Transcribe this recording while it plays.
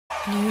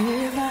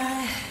If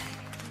I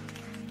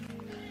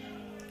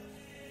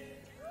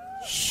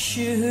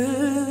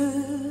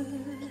should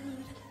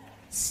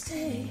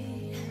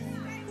stay,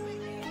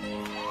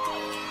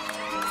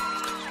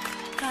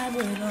 I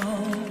would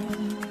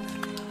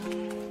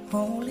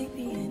only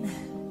be in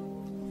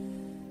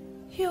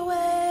your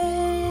way.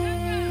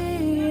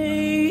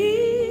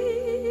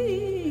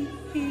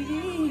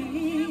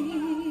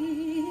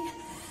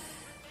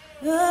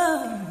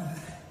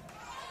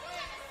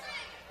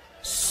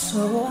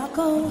 So I'll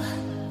go,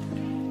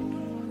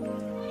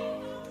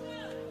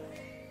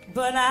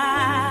 but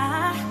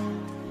I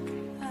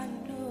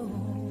know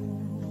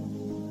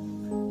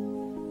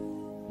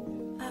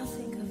I'll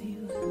think of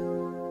you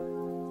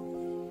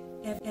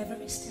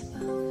every step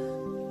of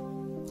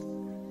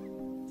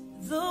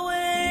the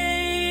way.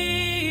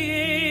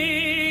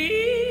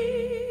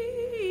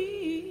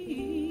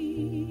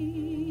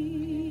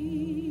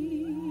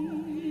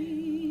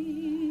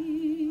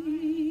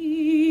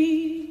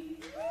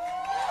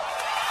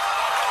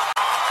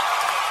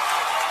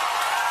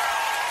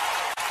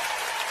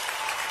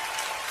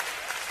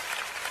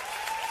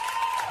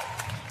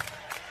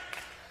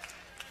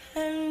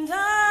 And I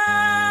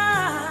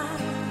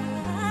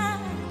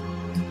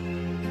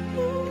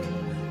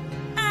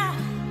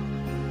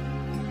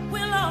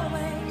will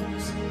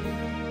always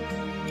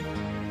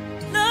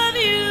love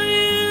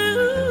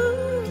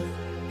you.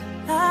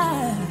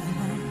 I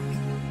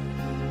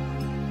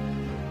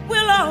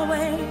will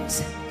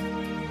always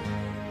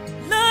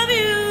love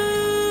you.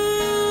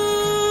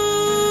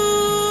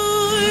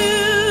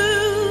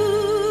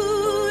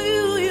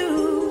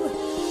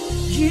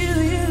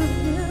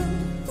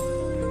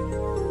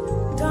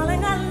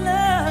 Darling, I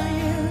love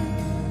you.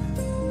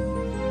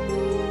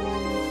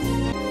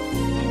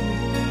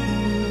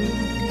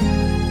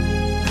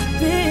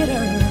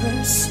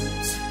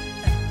 Bittersweet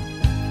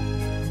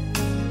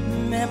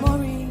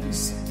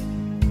memories,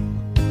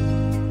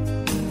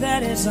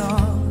 that is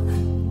all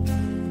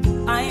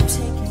I am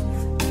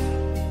taking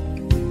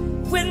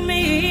with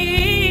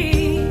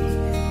me.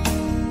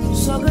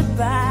 So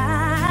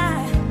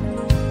goodbye,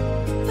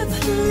 but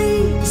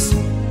please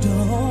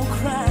don't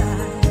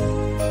cry.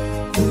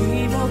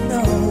 We both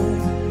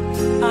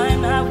know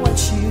I'm not what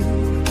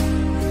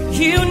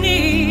you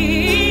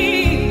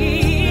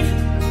need,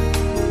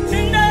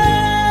 and I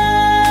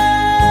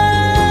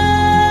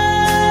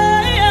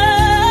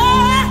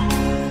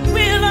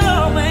will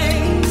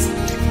always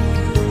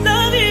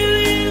love you.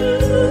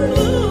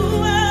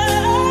 I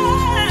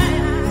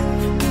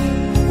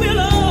will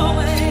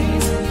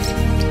always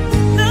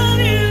love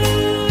you.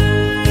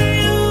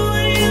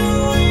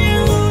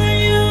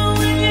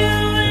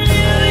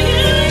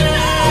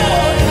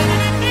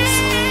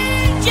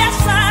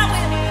 Yes, I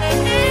will.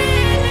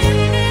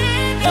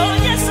 Oh,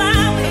 yes, I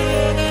will.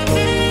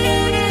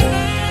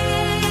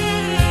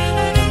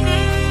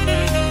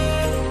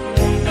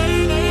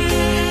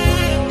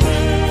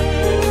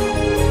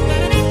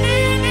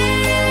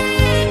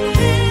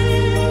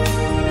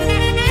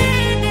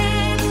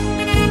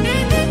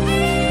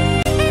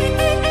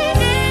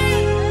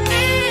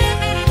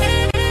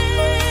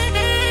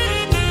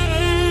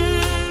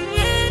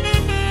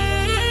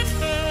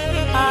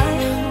 I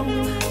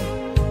hope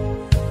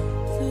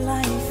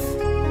life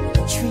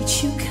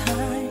treats you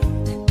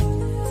kind,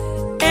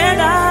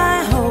 and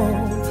I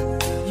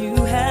hope you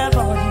have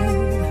all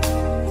you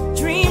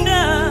dreamed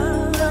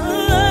of,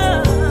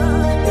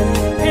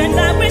 and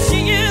I wish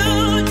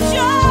you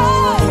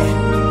joy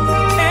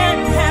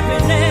and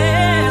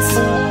happiness,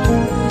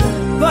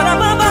 but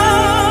above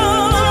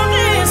all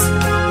this,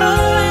 I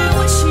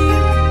wish you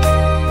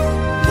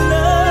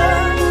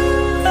love.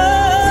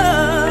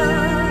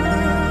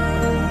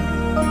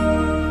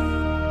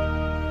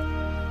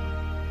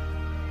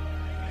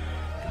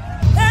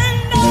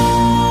 And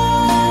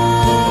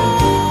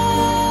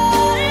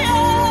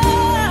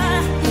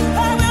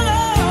I will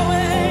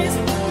always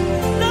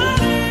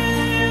love you.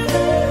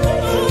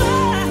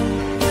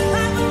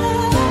 I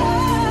will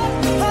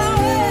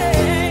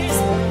always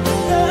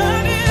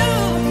love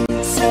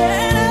you.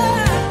 Said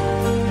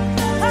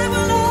I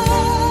will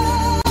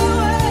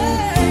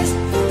always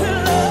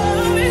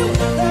love you,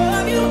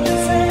 love you.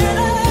 Said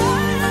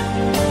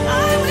I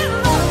will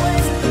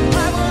always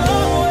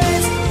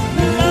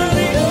love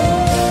you.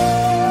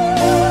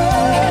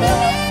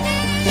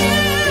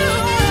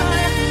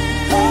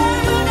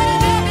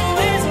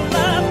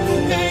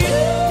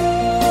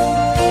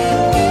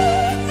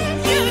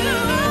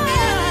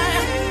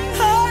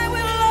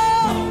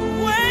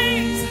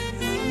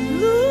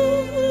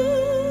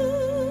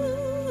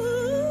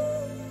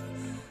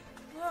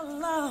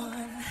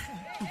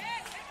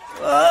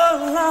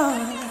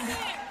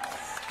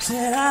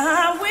 Said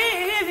I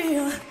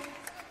will,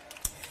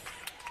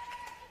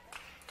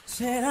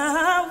 said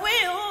I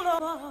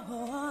will,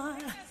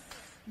 Lord,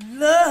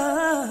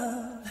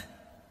 love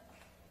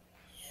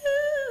you.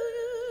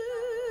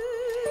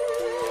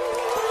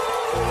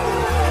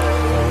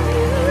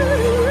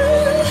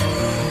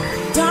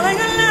 Darling,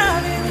 I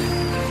love you.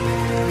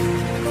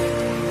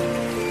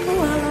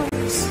 Oh,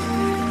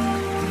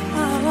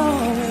 I'll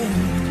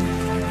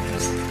always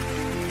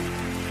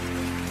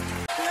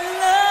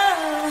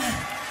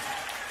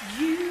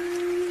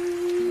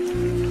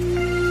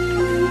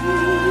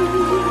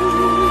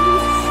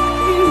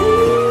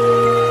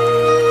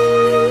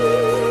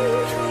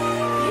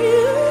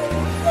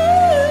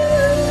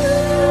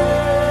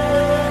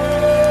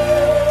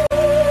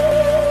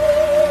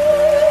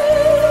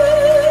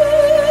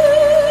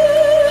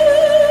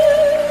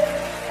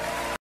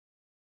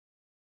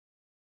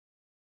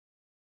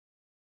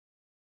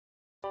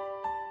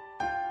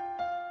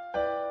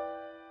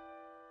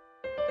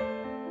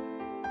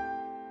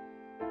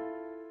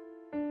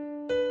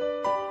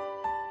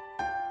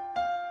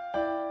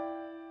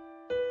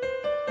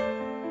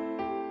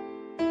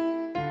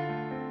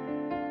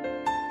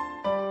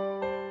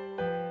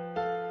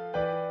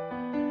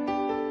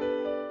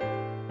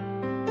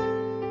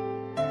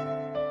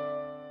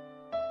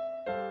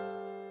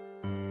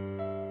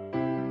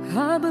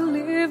I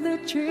believe the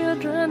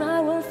children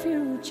are our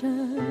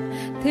future.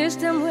 Teach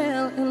them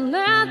well and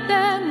let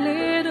them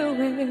lead the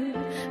way.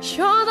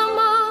 Show them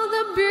all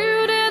the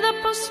beauty they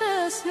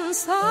possess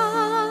inside.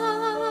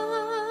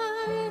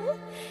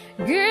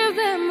 Give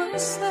them a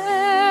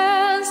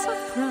sense of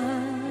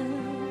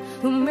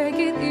pride to make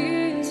it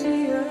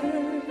easier.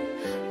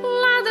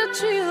 Let the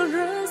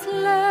children's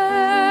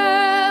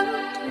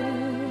laughter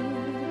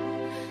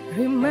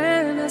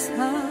remain as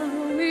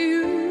how we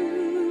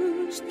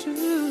used to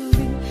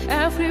be.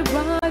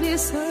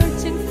 Everybody's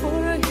searching for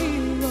a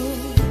hero.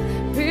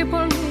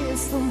 People need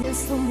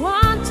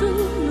someone to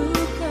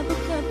look up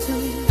to.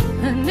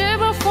 I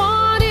never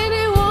found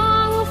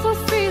anyone who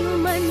fulfilled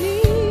my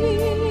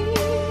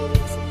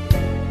needs.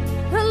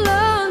 A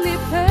lonely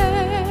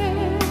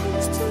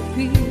place to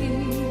be,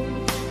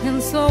 and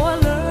so I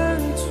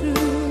learned to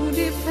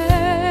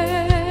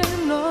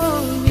depend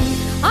on me.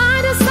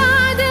 I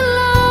decided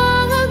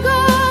long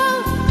ago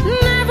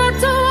never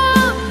to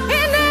walk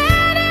in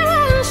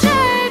anyone's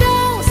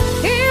shadows.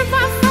 If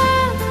I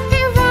fail,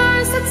 if I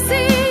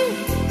succeed,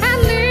 at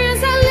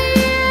least I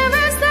live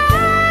as I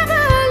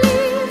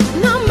believe.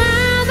 No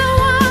matter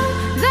what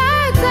they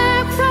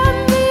take from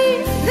me,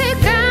 they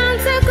can't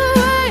take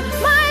away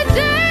my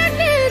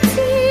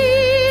dignity.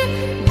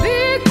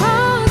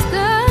 Because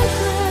the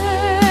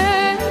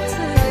greatest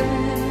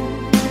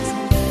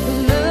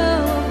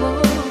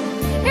love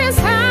is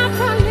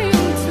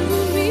happening to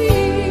me.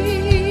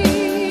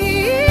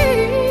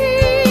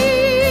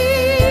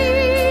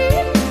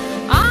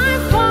 I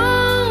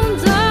found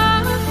the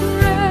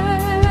greatest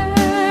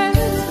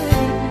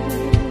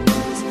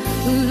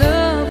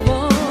love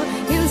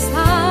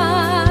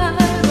inside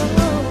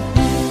of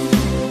me.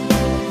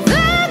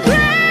 The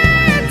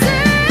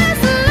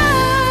greatest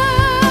love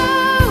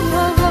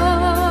of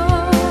all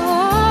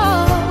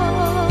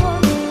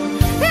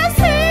is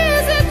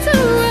easy to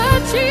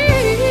achieve.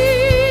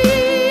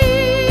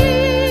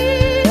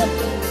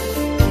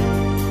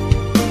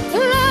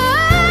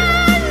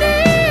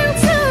 Learning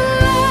to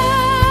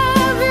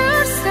love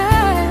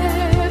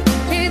yourself,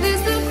 it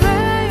is the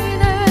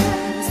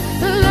greatest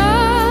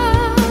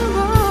love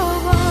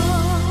of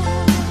all.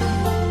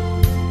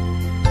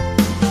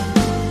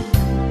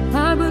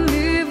 I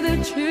believe the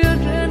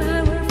children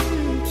are our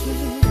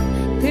future.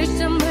 Teach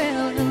them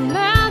well and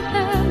let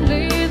them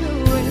lead the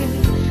way.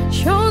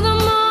 Show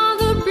them all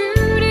the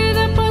beauty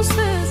they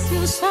possess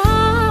inside.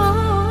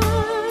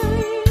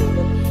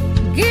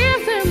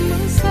 Give them a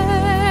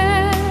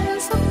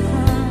sense of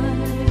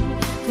pride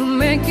to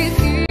make it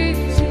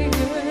easier.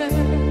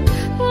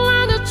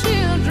 Let the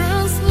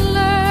children's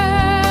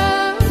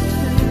laughter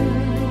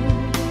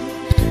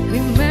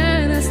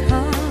remain as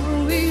how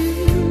we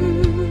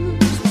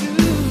used to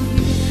be.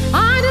 I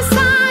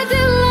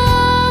decided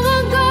long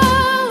ago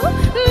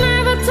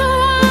never to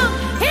walk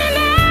in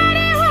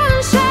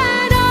anyone's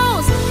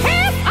shadows.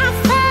 If I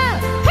fail,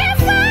 if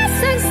I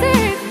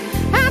succeed,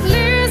 at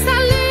least I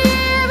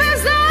live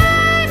as I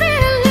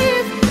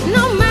believe.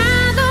 No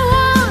matter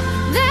what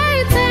they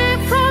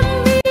take from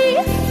me,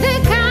 they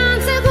can't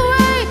take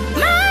away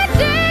my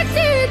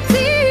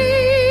dignity.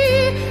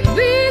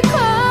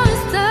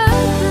 Because the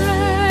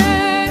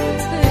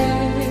greatest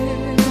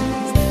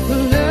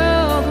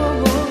love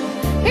of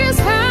all is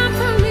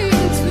happening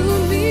to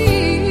me.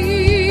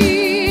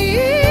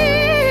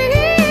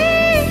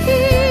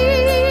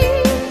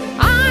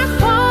 I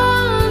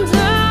found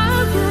the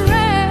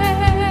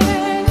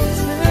greatest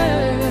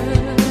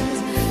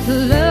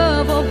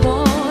love of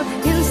all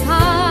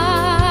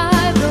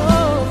inside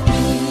of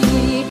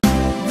me.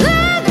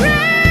 The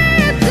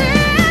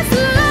greatest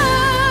love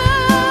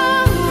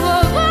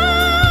of all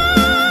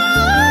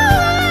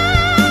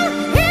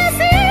is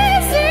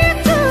easy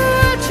to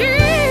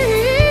achieve.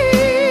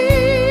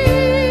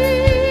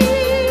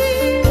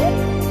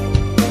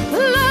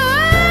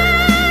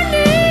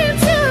 Learning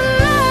to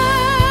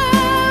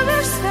love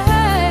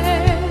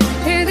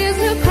yourself, it is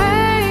the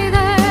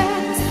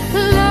greatest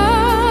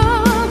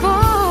love of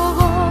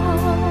all.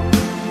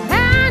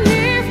 And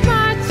if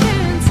by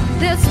chance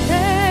that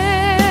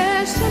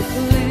special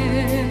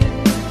place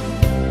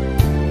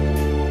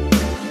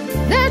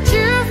that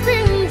you've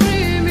been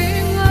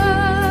dreaming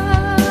of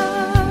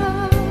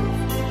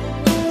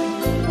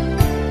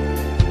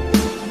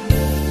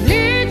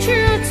lead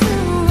you to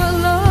a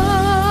lonely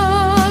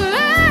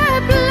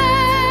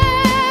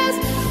place,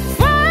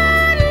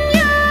 find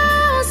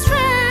your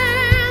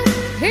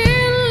strength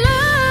in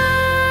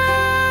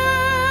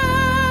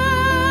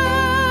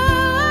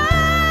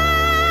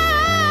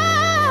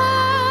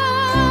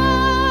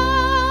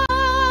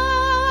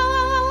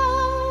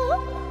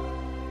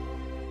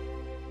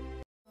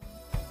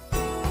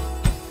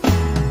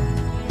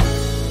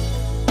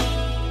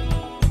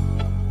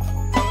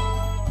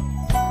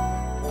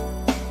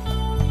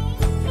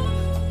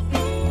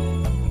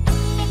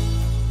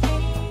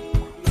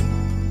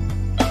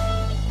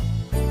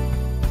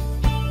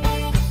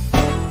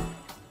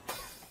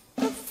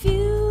a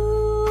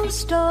few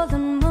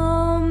stolen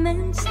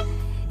moments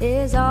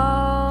is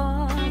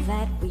all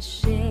that we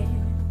share.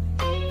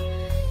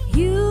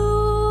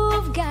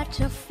 You've got got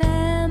your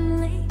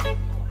family,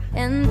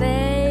 and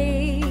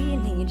they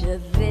need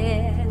you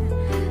there.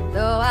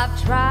 Though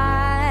I've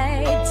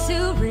tried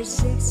to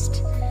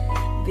resist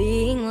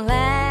being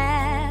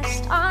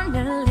last on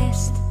the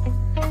list,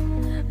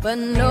 but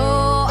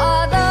no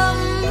other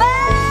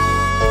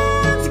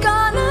man's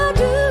gonna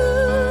do.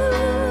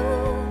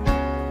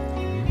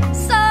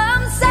 So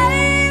I'm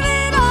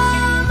saving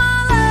all my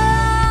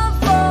love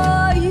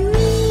for you.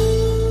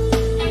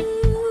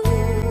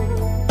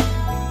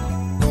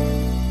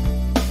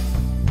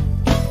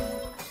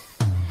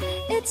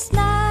 It's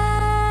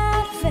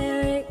not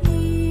very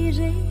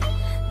easy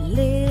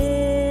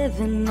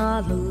living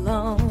all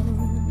alone.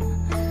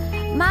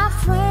 My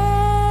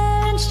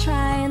friends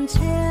try and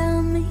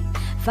tell me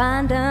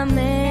find a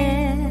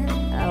man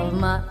of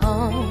my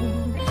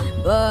own,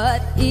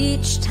 but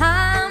each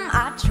time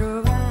I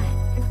try,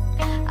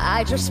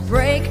 I just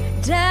break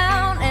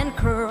down and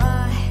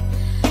cry,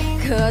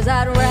 'cause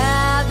I'd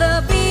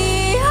rather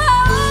be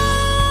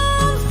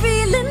home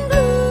feeling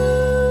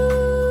blue.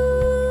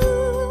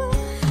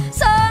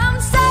 So I'm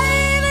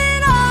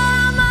saving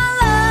all my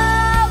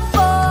love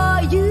for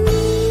you.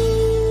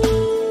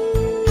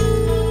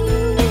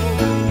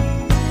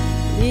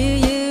 You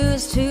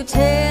used to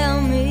tell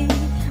me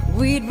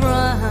we'd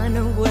run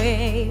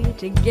away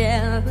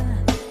together.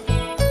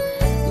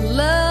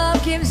 Love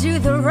gives you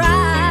the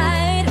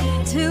right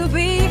to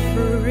be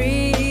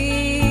free.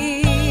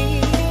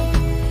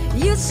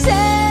 You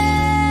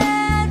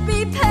said be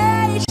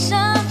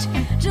patient,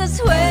 just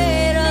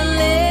wait a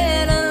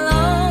little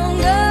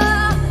longer.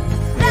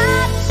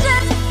 That's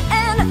just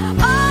an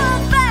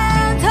old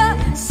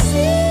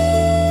fantasy.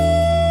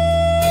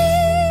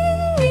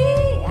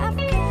 I've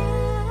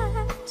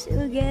got to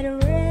get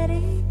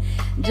ready,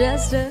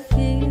 just a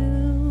few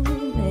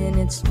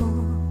minutes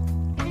more.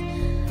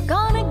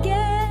 Gonna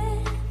get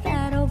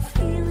that old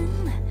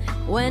feeling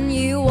when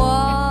you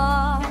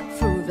walk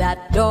through that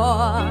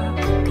door,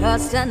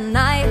 'cause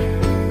tonight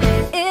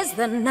is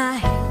the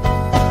night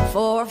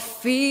for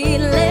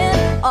feeling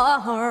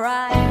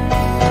alright.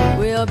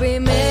 We'll be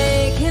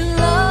making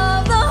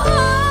love the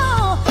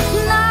whole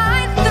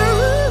night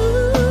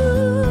through.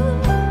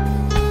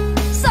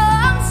 So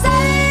I'm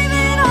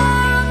saving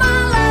all my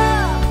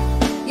love.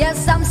 Yes,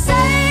 I'm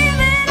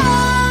saving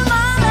all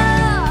my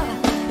love.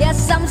 Yes,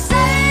 I'm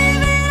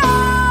saving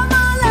all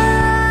my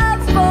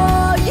love for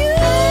you.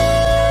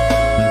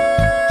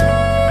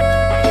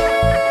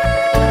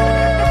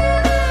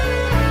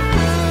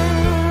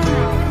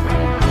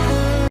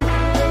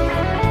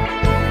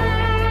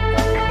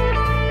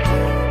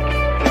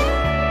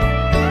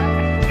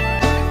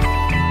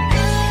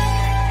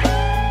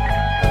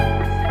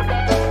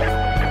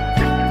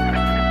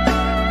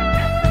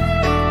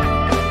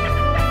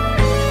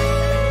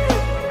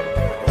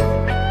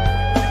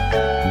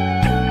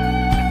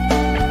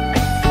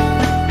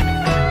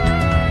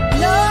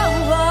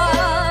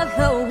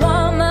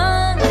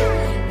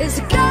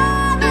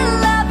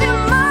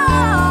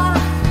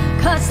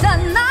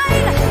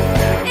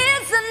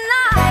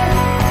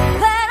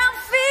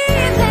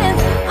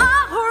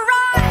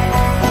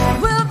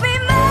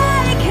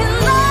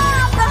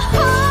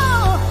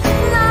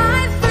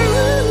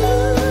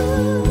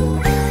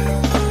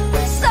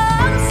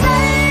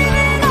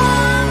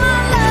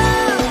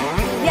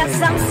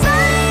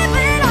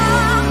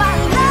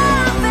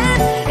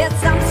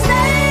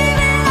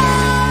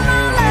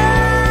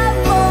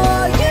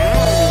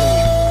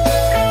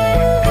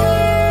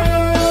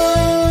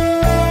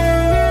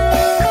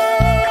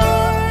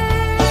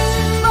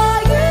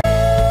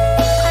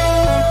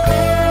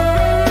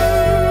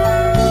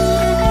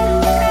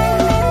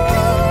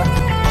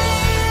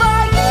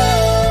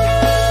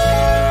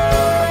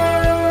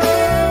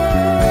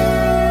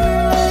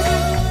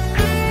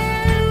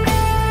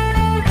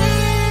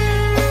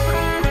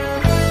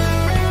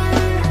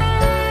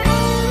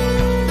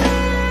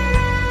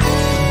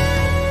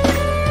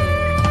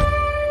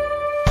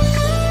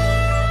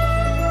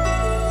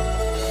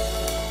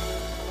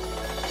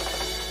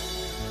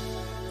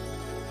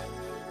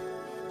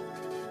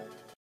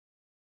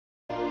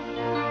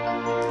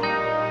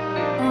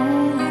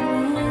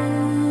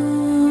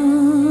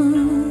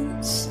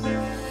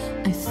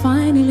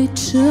 Finally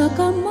took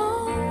a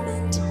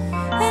moment,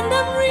 and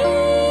I'm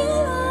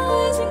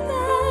realizing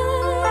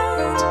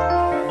that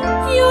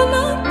you're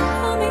not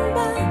coming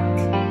back.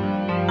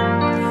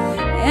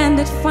 And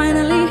it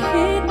finally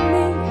hit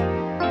me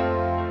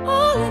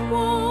all at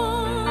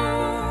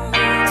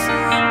once,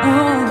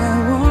 all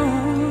at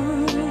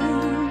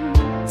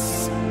once.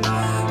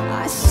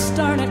 I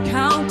started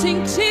counting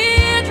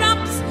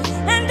teardrops,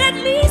 and at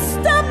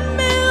least a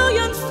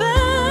million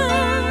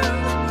fell.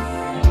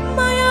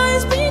 My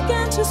eyes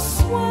began to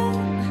swell,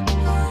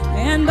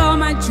 and all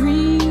my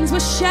dreams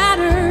were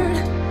shattered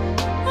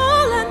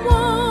all at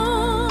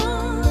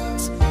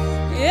once.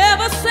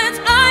 Ever since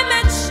I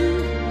met you,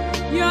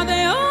 you're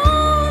the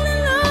only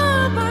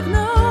love I've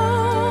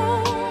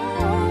known,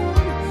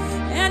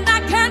 and I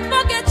can't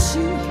forget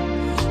you,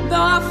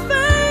 though I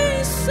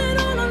face it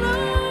all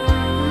alone.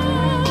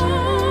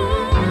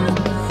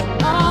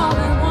 All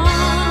at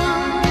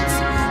once,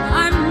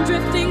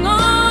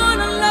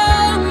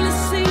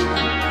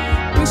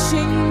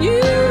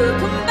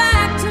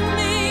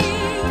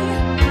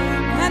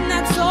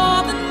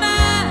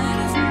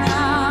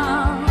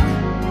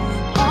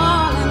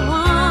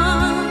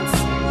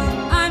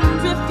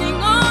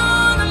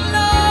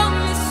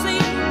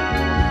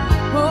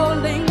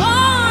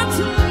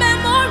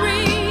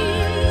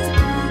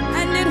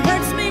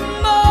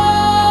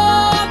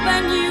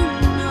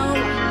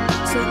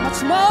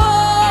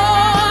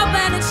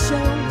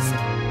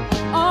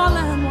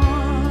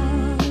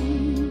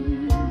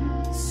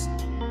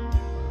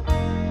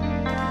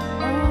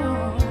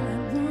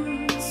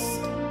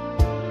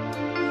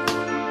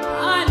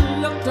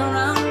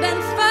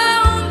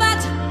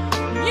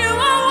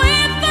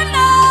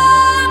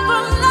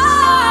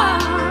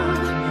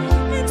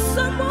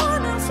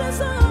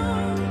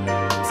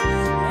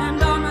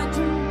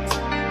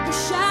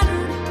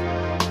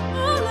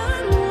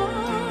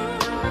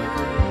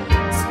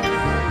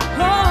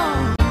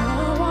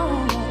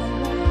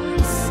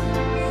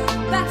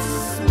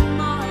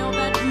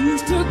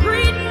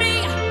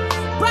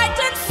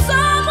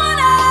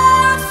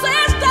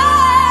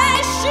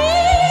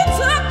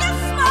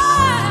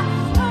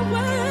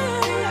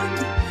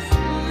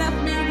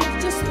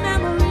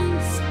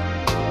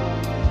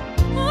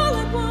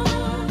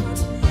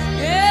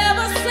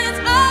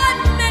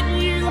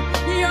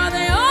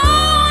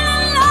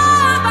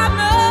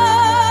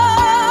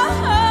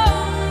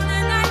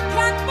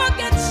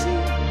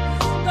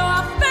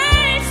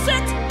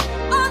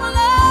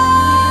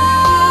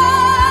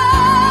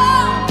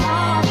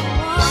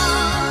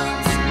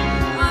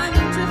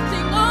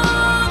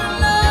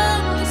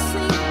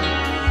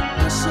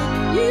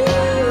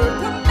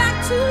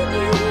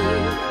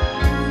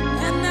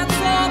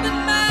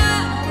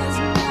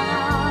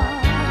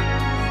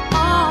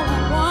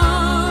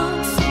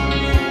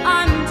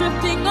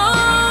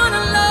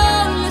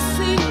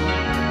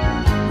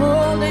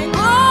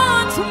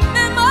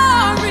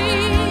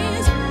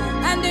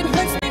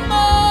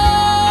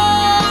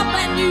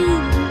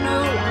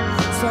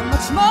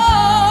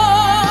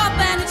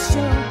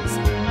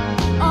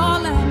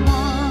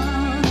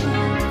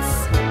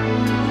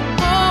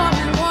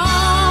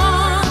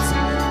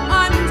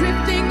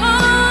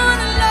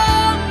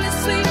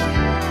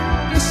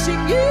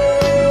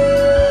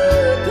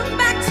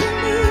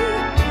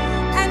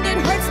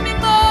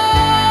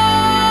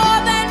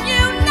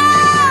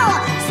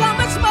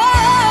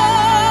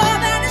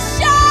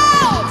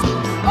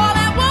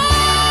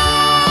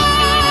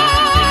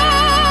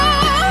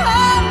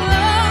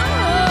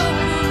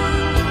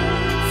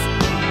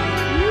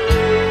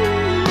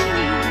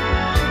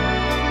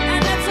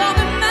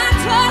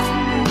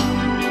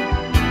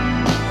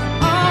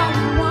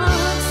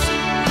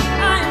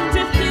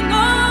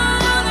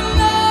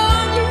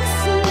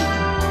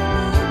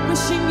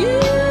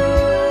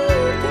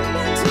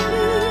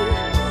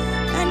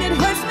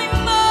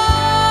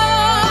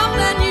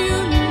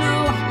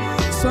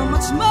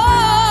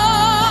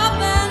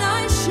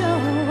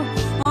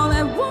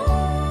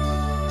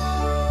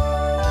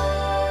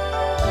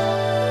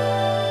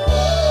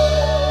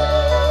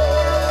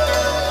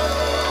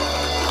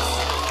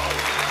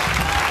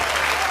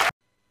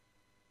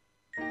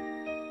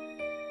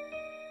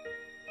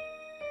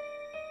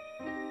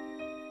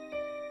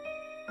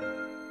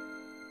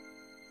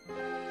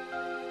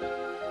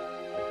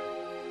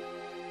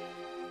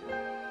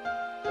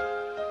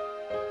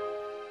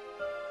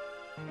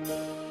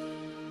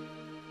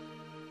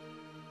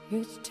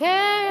 You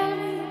tell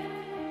me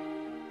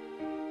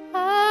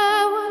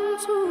I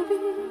want to be.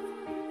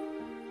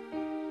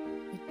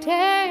 You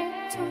dare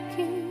to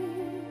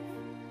give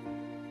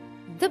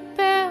the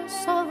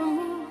best of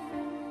me.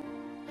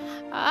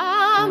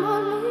 I'm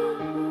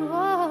only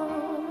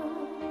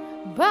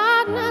one,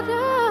 but not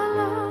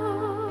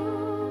alone.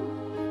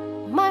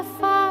 My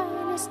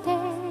finest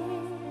day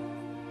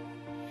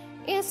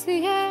is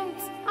yet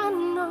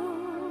unknown.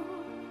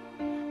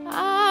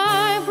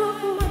 I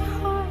broke my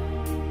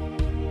heart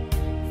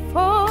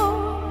for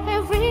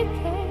every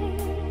day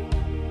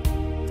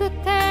to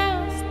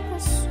taste the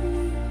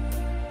sweet.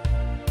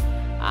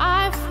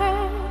 I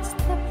faced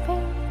the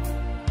pain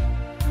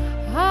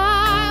I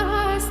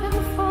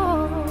wasn't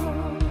for.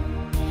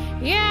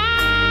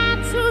 Yeah,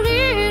 to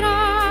it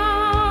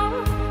all,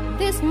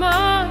 this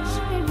much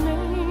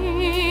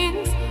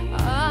remains.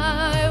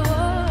 I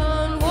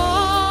want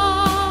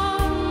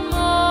one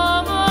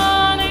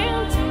moment in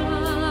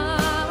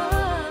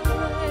time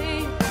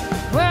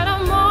when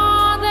I'm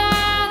more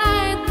than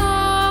I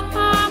thought I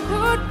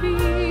could be,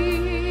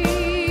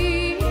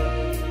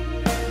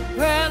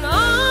 when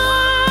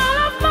all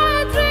of my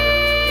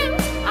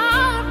dreams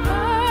are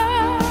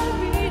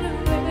buried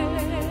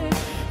away,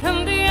 and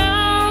the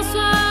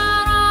answer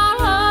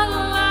all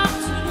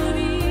left to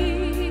be.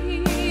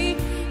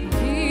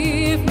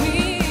 Give me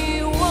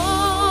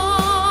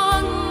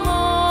one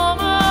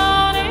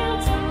moment in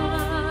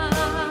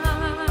time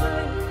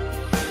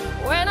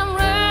when I'm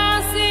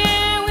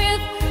wrestling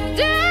with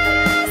destiny.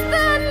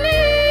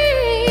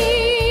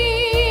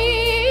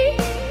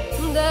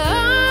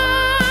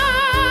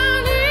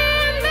 Then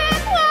in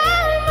that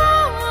one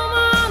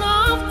moment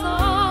of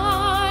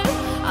time,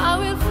 I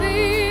will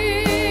feel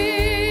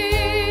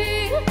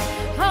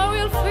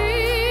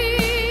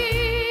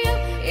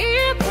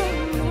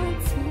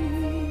eternity.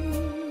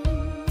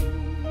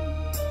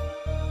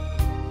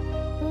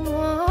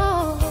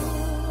 Whoa.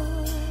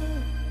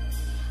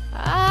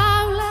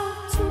 I'd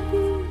love to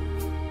be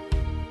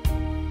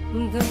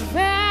the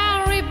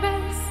very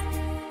best.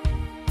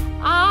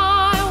 I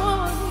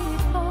want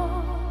it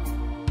all.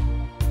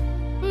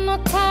 No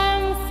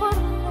time for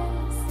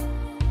less.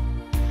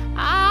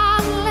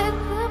 I'll let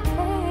the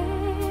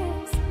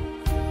past,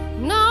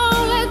 no,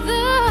 let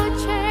the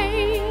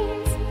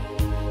chains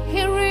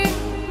here in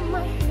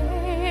my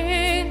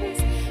hands.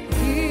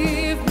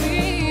 Give me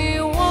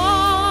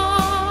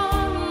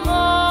one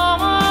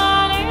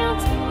moment in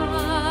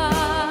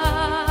time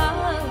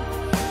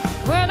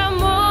when I'm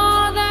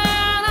more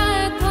than I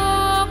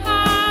thought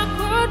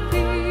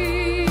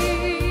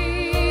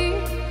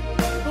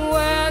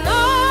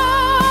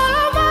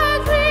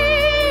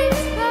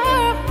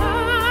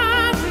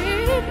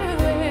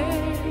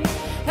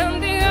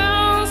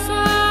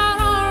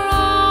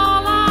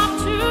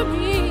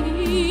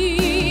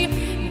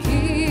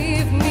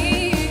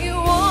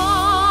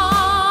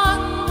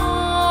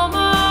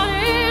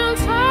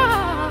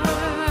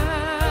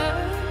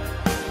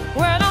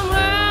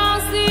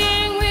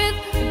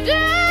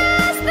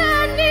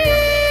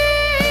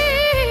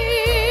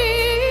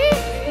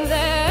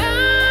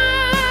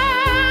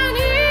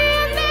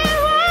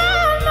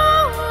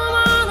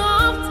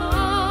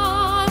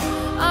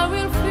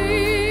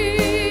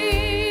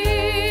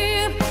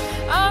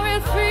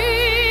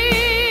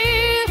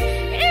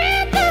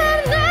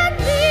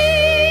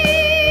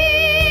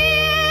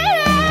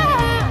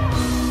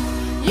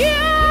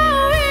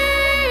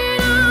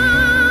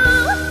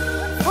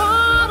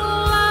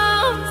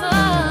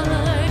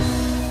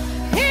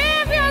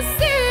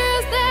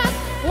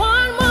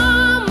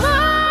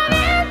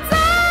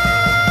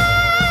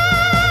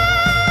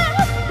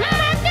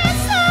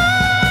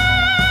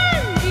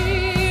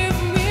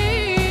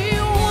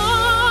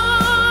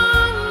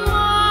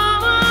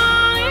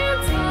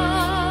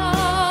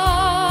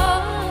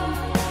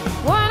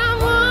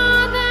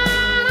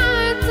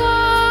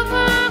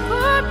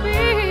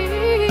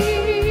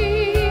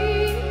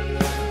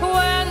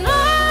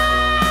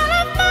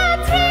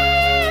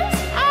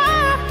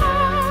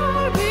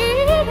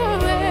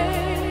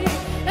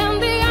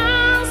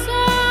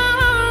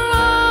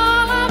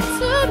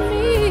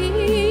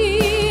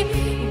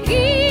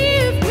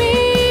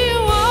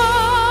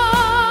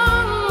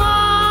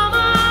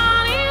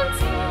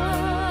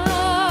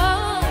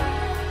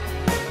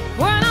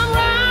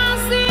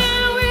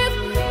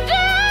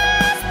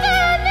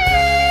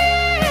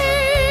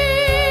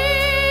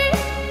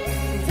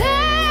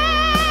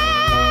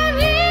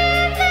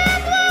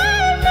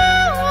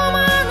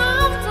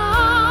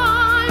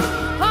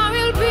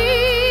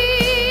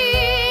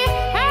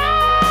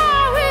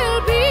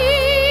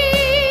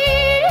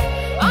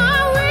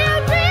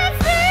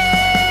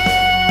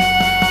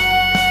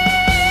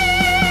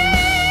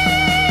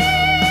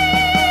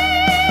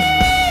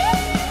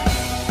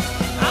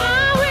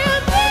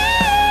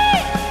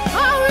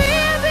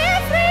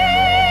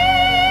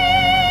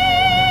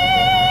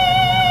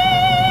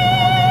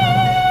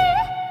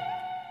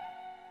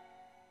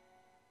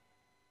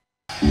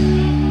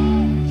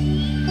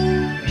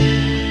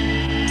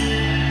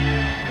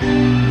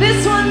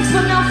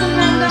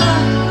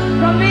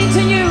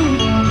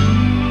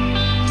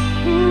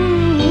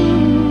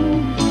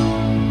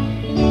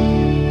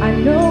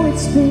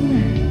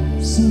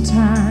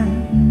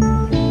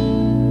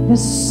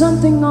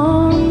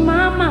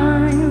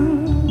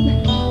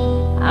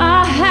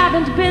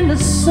haven't been the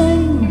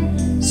same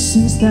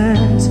since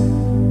that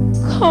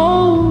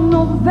cold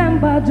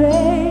November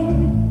day.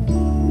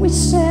 We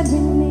said we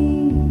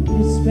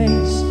needed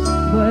space,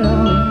 but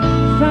all we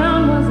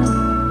found was an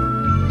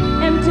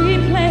empty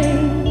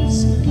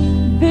place.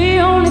 The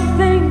only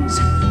things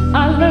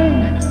I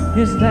learned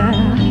is that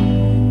I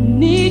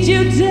need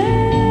you desperately.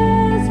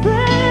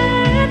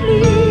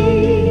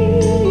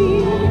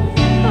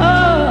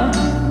 Oh,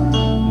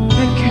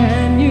 and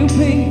can you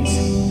please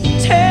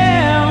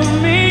tell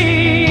me,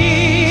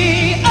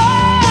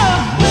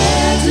 oh,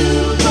 where do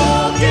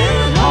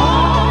broken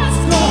hearts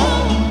go?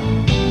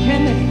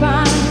 Can they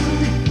find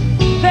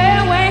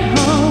their way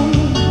home?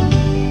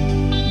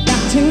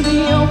 Back to the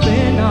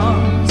open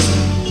arms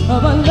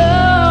of a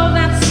love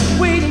that's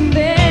waiting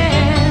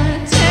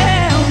there.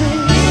 Tell me,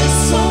 if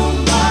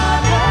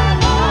somebody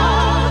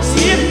loves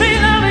you, if they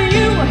love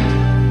you,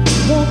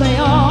 won't they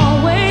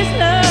always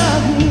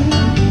love you?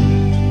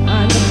 I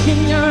look in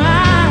your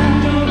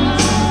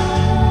eyes,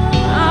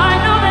 I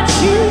know that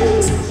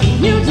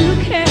you do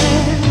care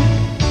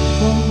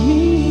for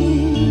me,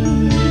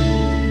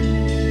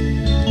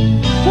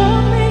 for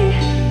me.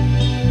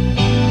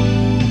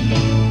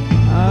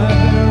 I've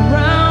been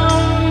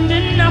around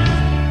enough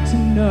to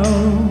know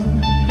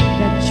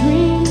that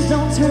dreams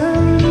don't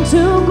turn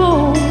to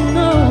gold.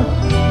 No,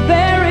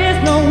 there is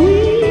no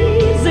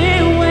easy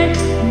way.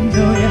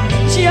 No, you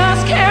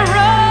just can't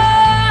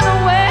run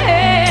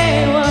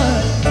away. What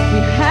we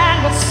had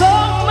was so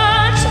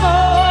much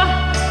more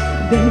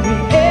than we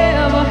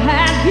ever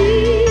had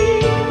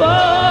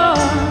before.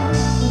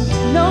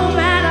 No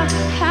matter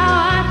how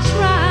I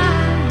try,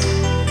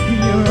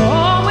 you're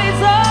always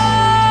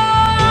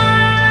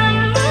on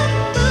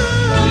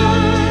my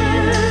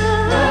mind.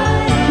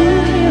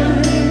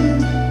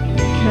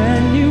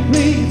 Can you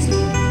please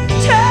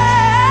tell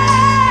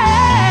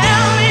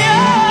me, oh,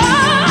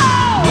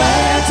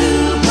 where do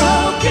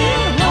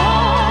broken hearts go?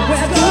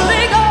 Where do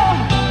they go?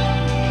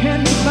 Can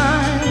they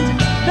find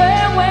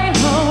their way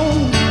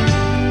home?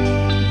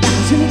 Back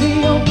to the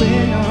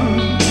open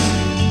arms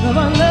of a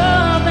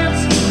love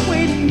that's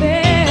waiting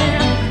there.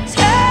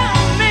 Tell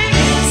me,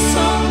 if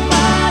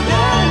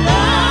somebody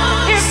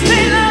loves you, if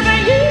they love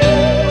you,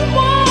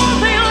 won't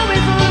they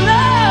always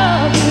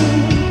love you?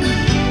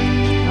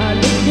 I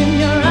look in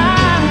your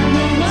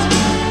eyes,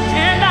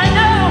 and I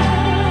know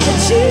that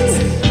you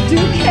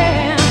do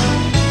care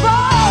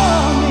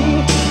for me,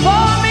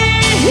 for me.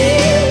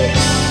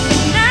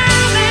 Now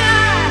that I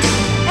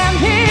am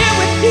here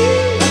with you,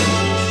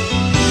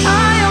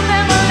 I'll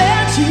never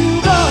let you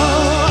go.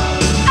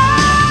 I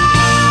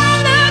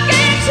look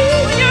into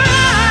your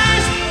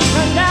eyes,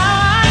 and now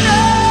I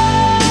know,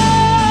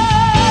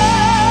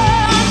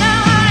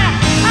 now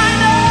I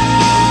know.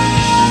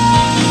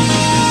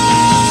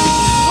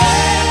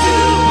 Where do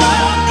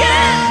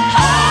broken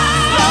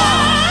hearts go?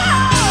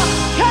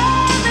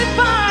 Can they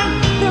find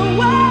their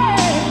way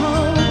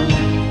home?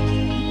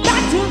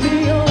 Back to the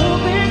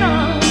open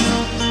arms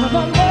of a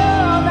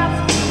love that's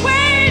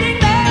waiting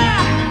there.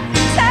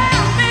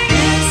 Tell me,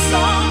 if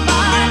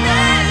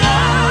somebody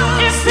loves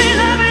you, if they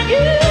love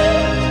you,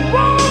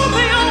 won't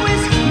they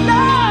always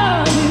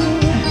love you?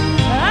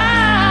 I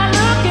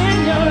look in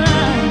your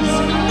eyes,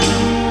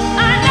 I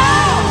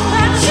know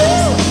that you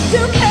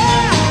do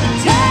care.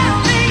 Tell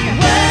me,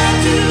 where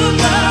do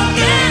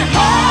broken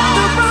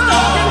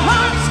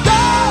hearts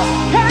go?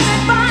 Can they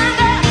find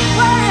their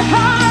way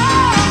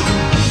home?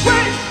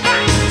 Bring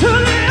back to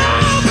the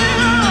open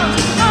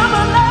arms of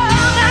a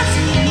love that's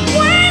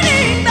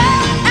waiting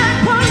there. And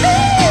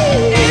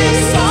please, if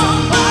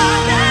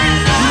somebody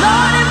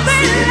Lord, if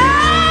they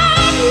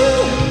love you,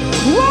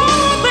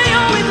 won't they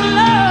always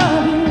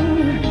love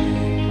you?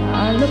 I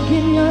look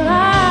in your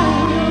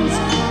eyes,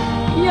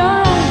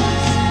 your eyes,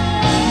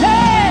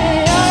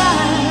 hey, your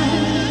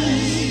eyes,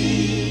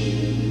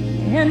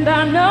 and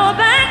I know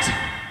that,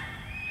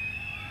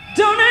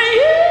 don't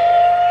you?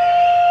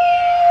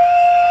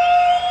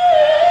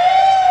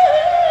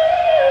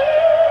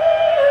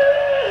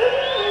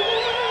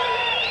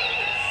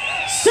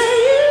 Say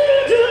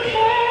you do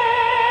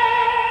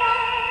care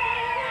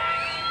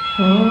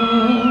for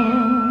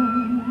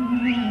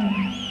me.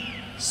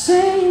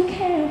 Say you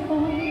care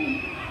for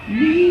me.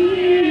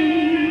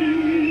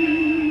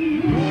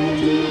 Where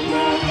do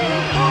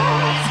broken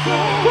hearts go?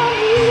 For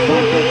me.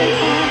 Where do they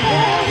find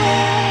their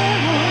way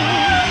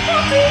home?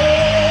 For me.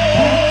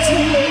 Back to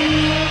me.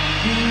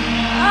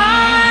 I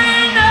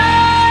know.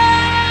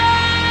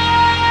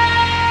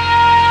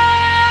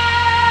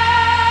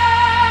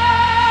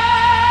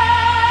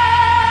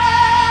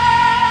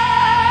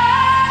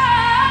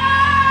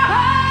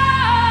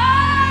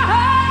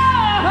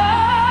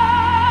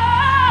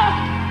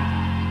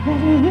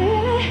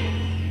 Really,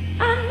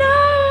 I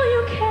know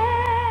you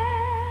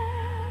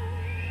care.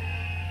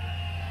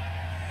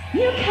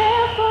 You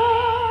care for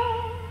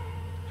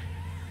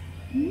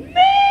me.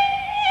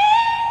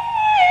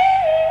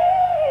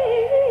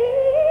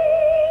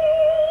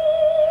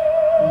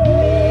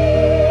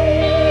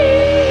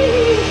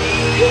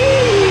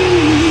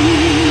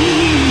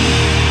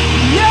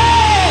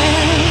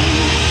 Yeah.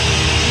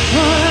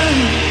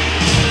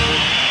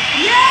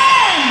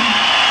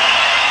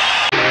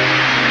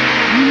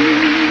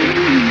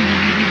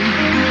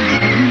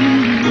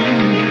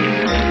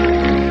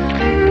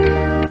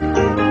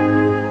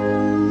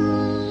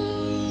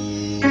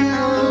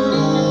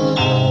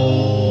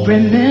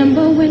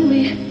 Remember when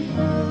we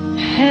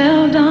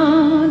held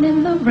on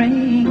in the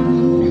rain,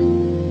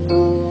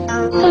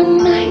 the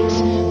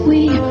night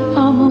we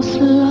almost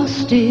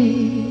lost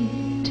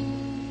it.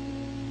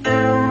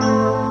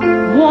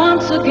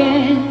 Once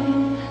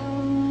again,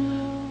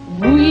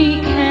 we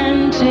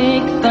can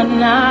take the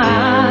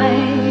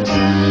night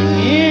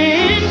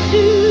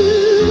into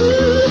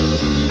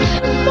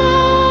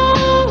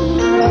tomorrow,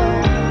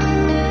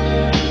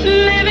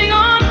 living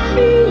on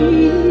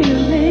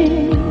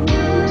feelings.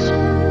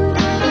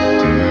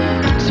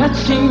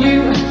 Touching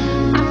you,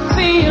 I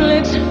feel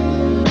it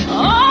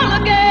all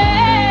again.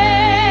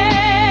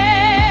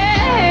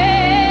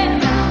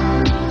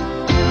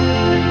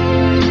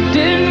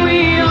 Didn't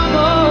we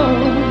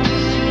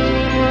almost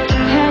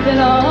have it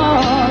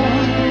all?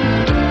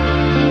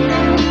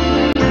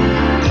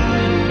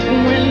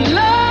 When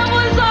love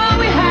was all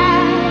we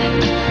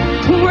had,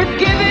 worth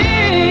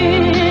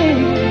giving.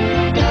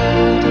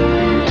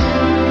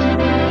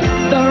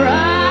 The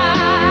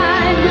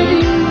ride with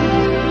you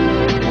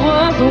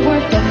was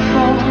worth the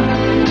fall,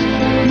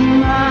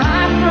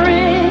 my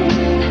friend.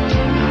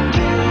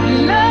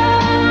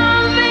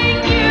 Loving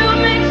you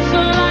makes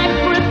life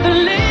worth the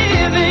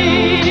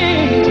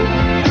living.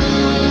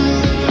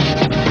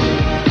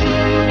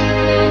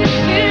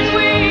 Didn't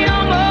we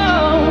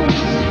almost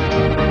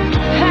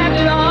have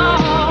it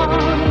all?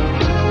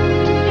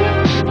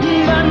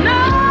 The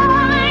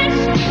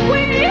nights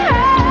we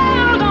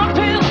held on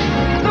till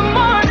the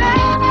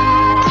morning.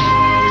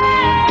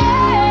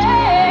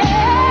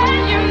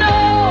 You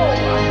know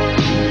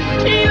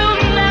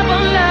you'll never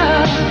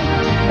love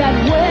that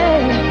way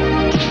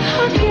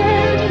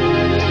again.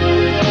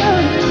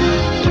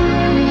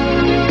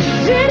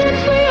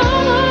 Didn't we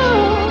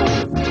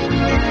almost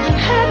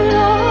have it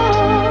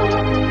all?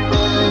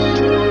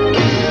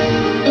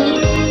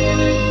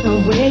 The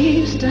way you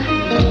used to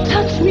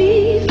touch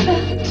me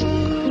felt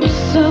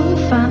so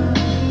fine.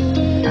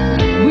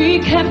 We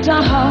kept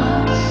our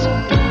hearts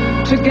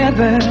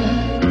together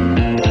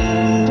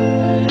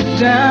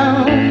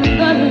down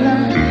the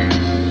line.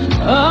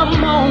 A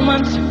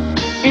moment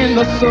in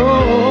the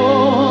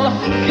soul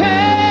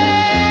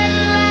can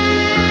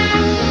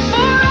last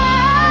forever.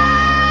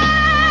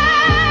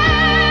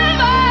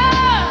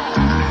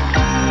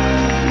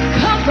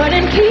 Comfort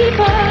and keep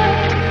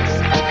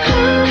us.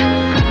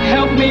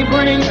 Help me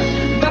bring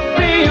the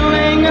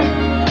feeling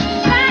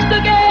back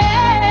again.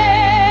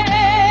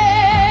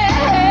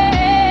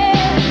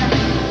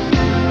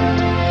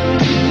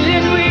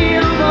 Did we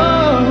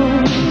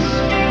almost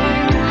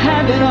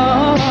have it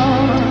all?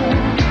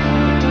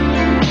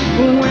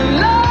 When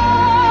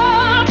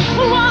love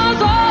was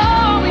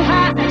all we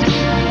had,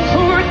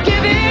 worth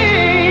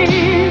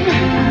giving.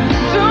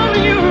 Don't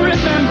you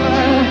remember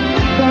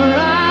the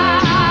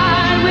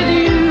ride with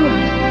you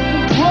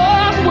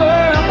was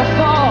worth the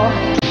fall,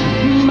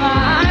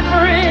 my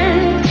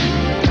friend?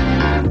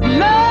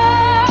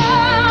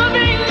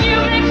 Loving you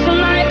makes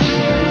life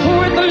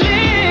worth the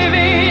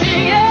living,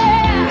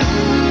 yeah.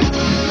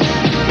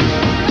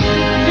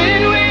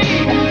 Did we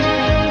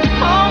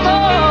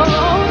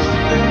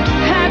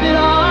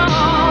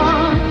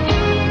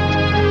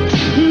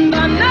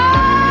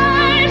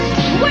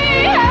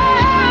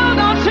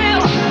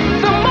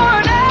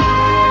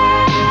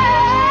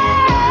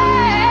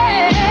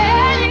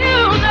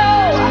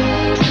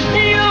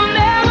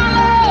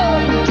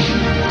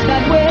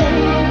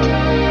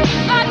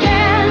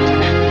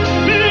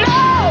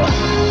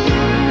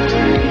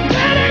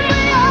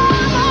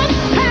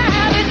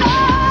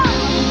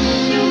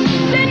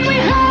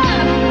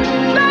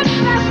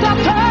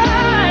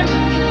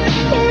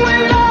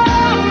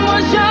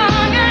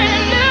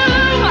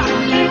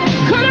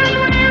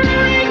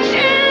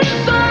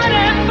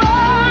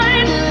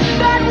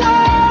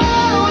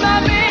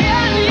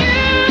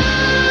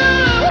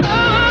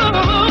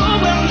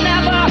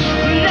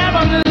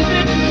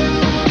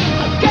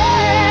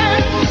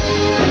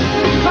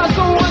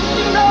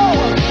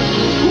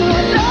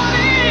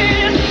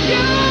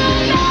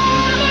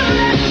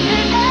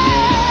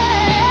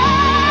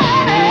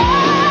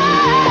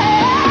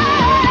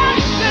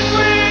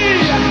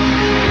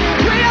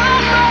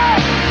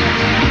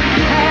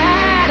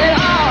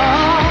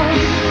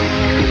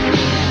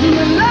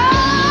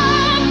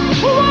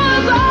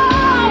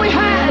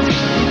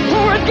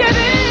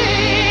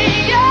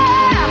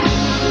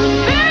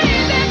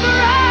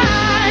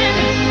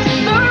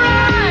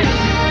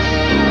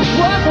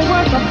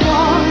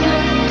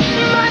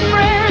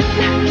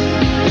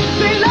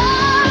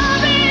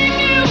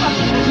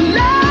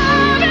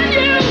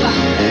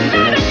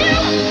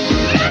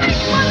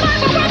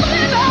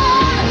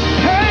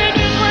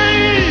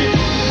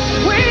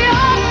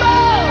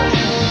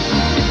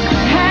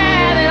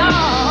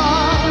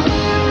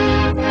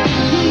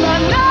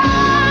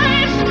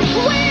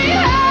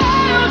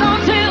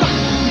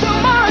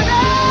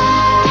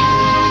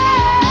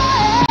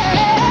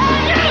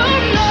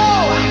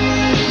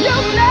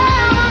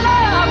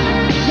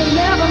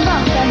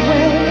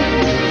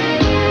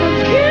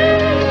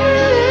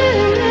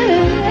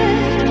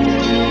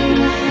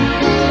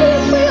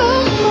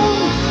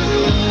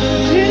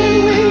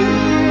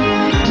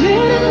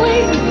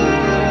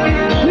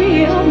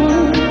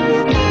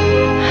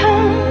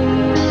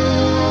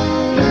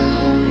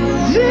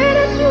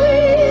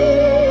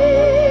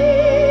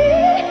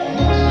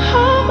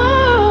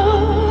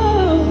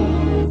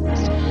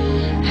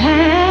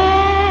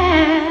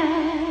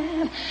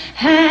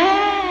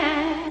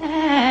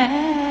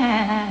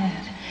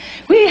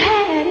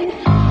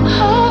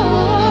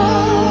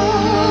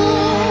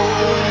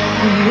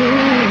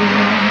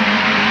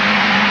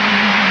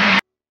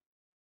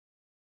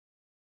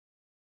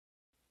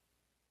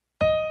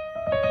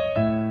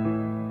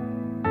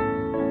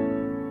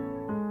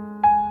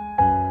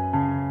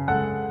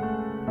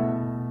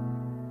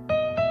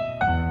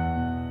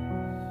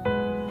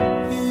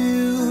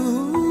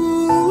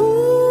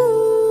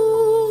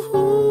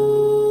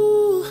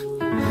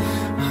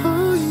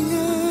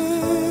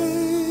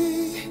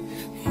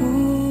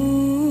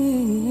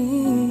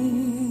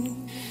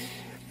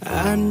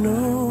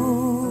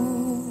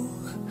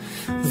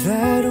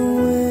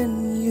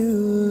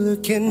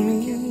look at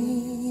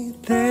me,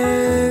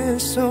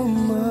 there's so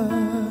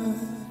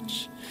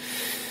much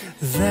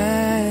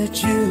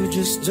that you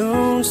just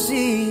don't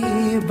see.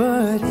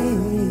 But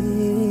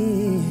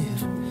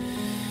if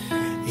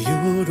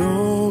you'd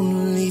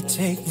only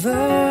take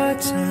the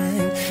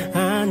time,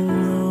 I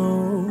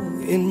know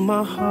in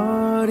my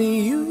heart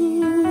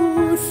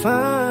you'd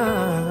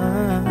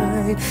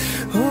find,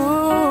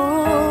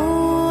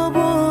 oh, a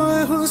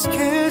boy who's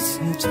scared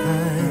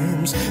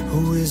sometimes,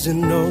 who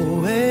isn't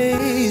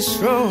always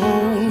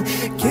strong.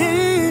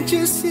 Can't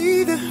you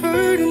see the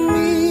hurt in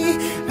me?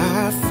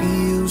 I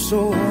feel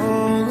so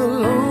all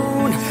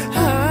alone.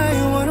 I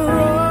wanna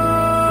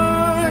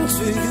run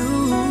to you.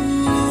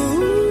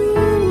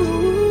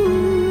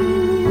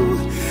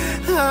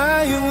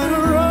 I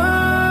wanna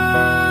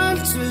run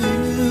to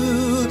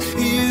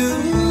you.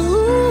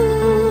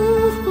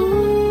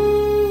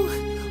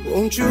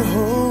 Won't you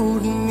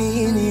hold me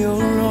in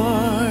your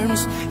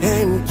arms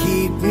and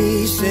keep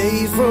me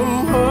safe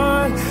from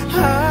harm?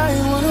 I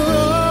wanna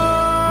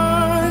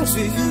run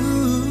to you.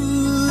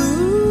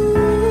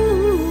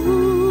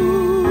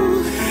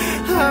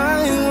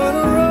 I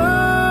wanna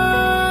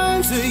run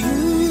to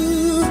you.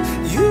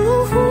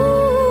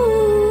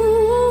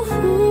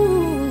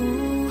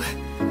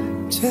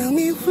 Tell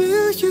me,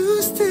 will you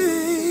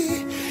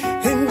stay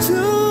and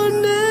don't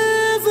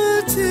never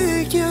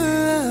take your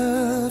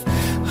love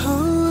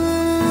away?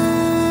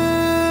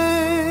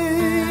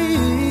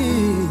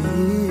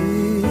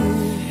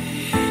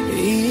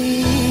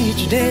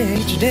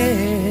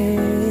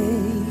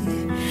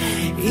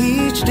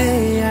 Each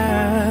day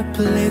I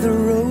play the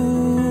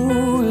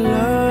role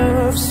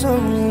of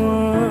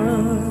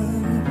someone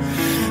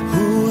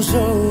who's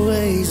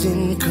always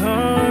in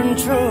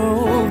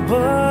control.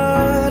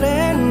 But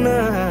at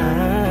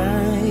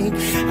night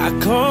I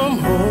come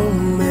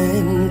home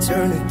and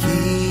turn a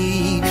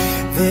key.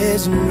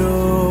 There's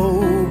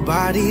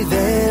nobody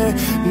there,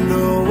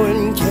 no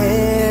one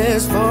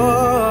cares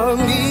for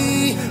me.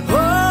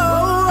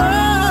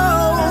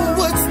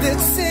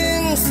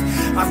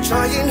 I'm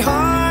trying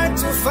hard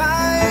to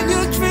find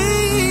your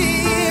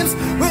dreams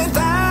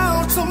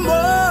without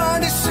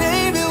someone to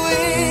share me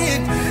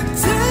with.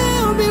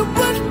 Tell me,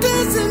 what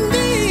does it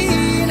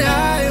mean?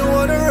 I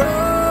wanna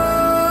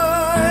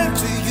run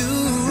to you,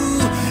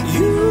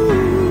 you.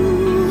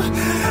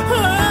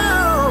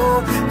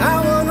 Oh, I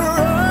wanna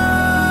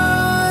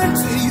run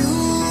to you,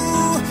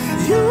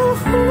 you.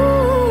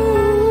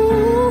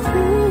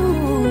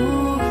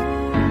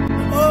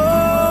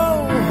 Oh,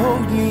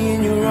 hold me in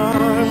your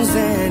arms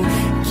and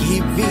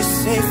keep me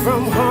safe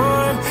from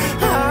harm.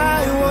 I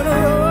wanna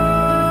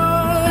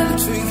run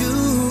to you.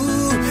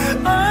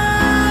 Oh,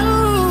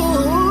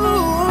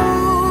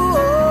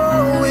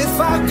 if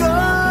I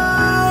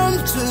come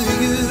to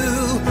you,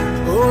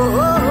 oh,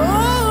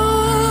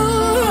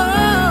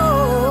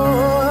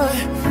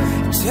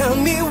 tell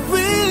me,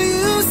 will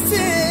you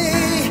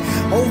stay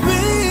or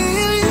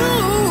will you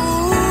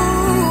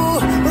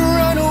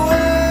run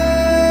away?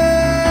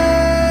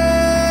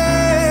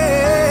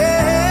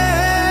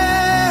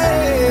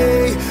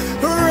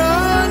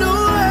 Run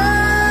away.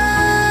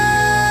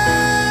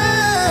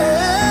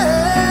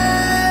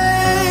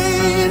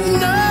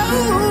 No,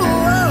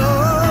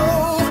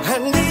 I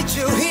need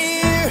you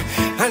here.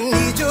 I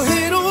need you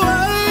here to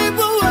wipe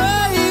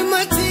away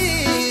my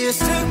tears,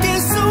 to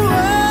kiss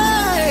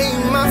away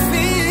my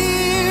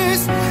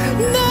fears.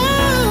 No,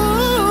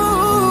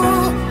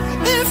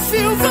 if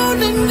you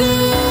only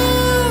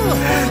knew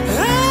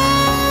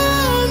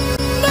how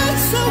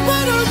much I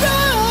wanna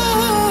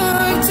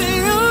run to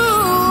you.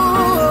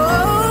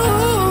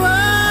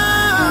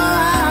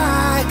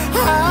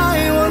 I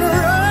wanna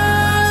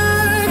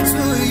run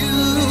to you,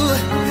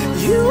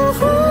 you.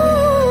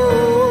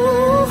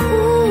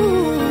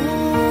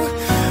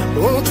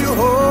 Won't you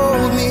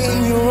hold me in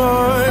your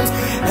arms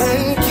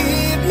and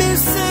keep me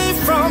safe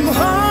from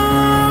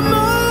harm? I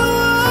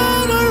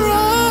wanna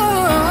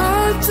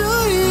run to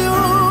you.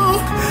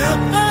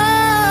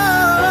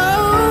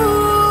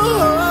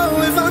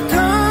 Oh, if I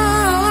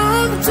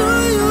come to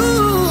you,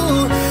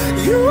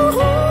 you.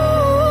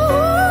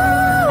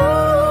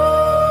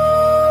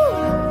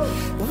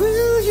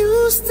 Will you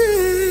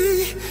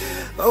stay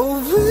or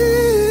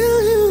will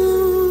you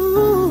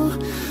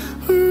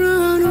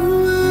run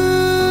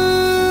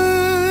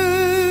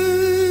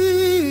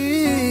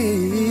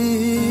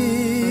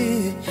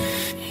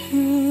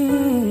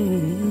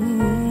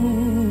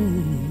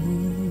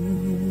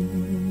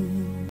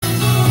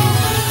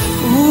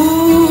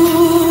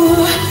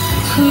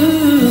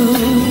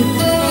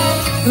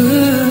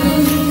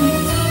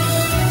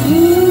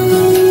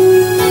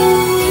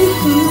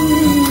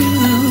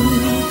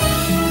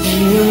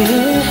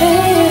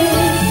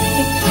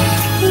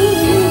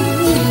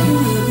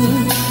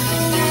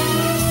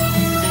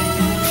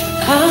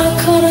How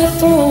could I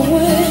throw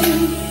away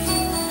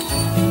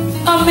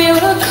a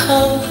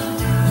miracle?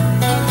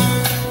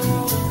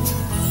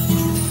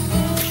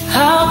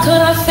 How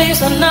could I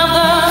face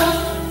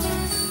another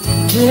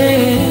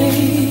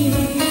day?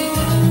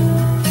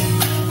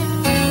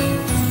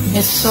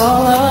 It's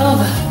all of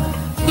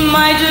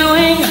my doing.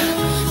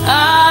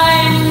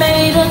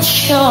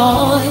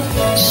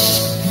 choice.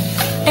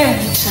 And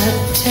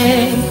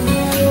today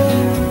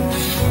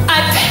I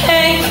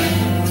pain,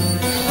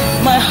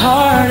 my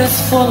heart is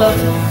full of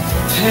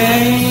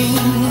pain.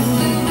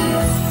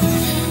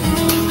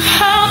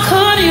 How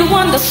could you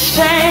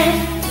understand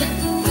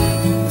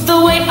the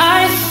way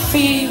I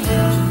feel?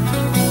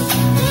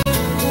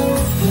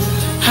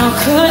 How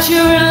could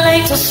you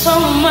relate to so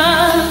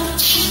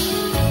much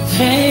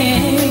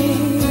pain?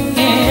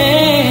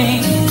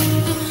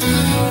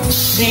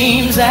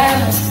 Seems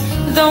as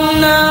though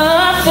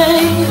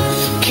nothing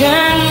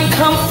can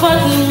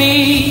comfort me.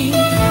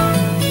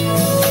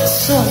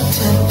 So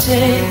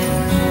today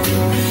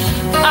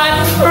I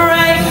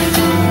pray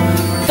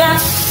that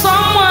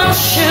someone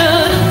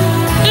should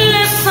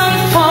listen,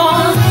 for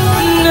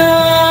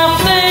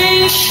nothing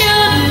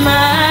should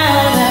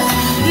matter,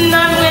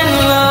 not when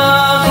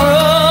love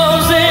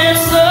grows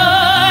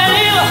inside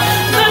you.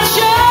 The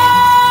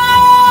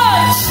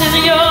choice is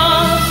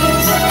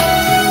yours.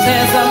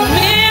 There's a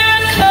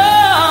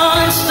miracle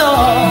in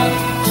store.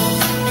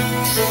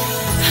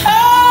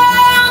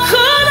 How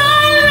could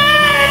I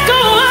let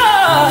go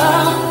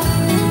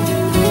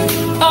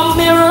of a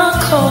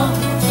miracle?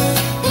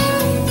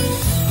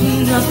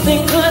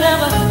 Nothing could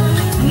ever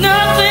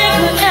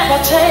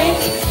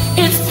take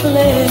its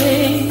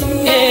place.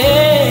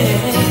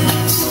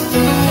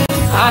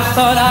 I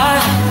thought I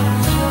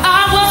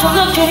was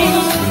looking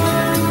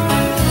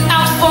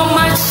out for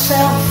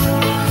myself,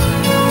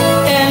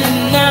 and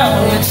now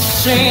it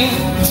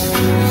seems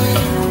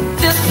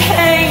this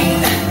pain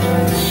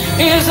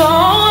is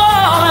all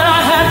that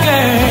I have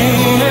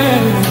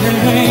gained.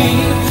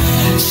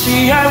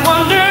 See, I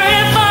wonder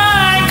if I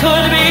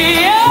could be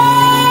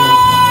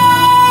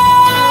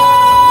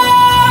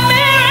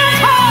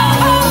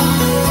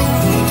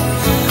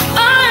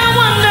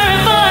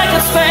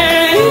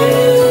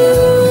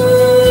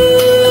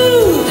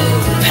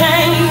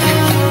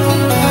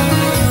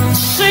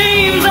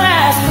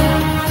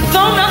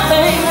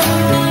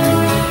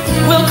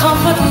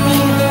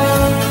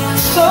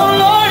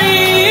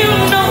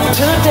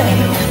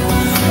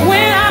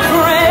when I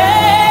pray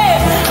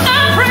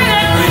that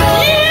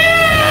you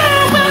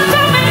will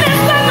come and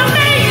listen to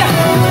me.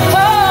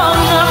 Oh,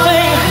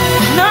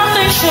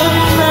 nothing should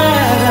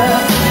matter,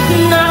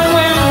 not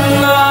when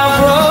love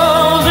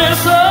grows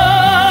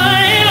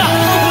inside.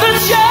 The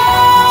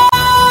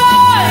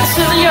choice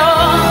is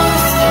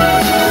yours.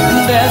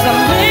 There's a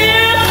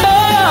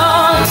miracle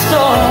in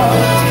store.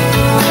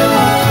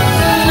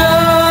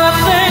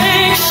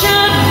 Nothing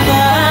should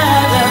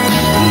matter,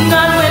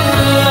 not when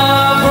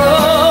love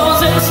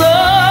grows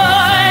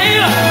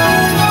inside.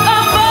 A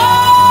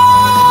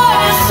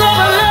voice of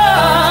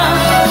love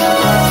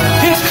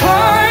is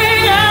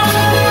crying out,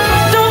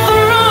 don't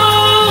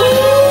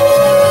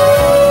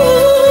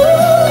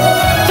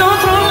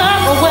throw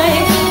love away.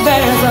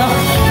 There's a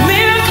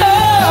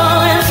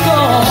miracle in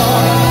store.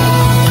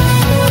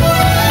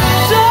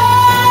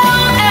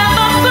 Don't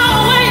ever throw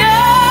away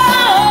your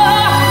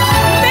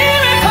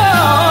miracle.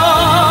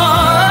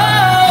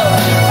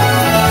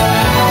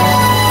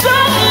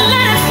 Don't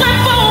let it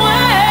slip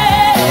away.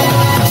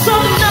 So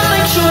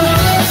nothing should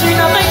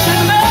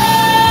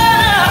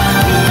matter.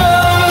 No,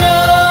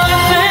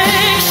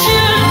 nothing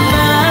should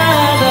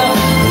matter.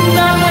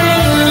 Not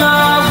when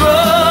love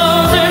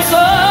grows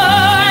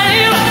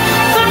inside.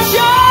 The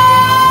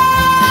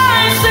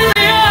choice is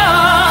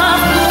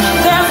yours.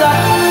 There's a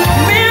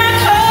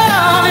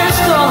miracle in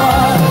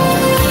store.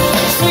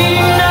 See,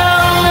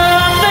 now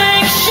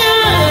nothing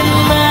should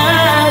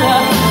matter,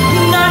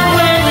 not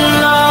when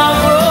love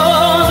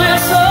grows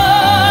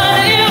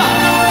inside.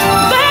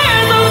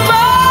 There's a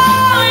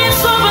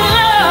voice of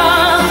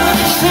love,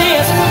 see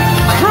it's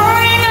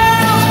crying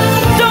out,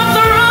 don't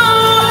throw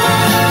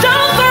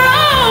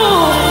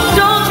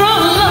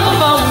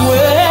love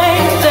away.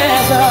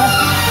 There's a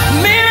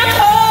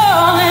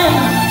miracle in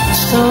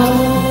store.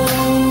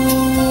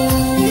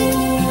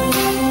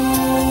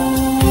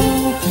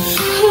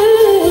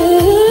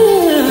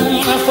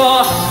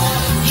 For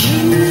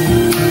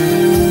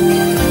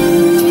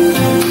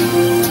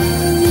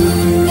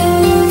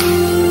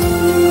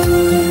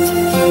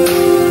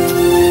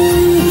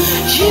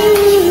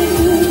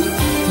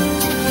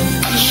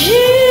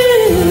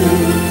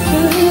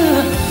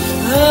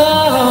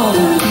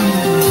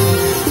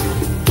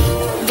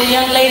the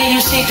young lady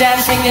you see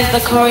dancing is the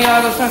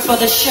choreographer for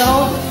the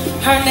show.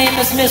 Her name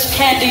is Miss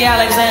Candy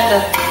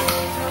Alexander.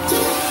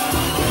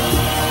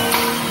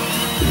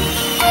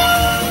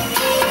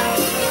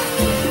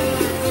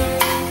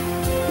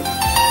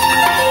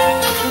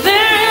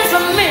 There is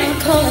a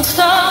miracle in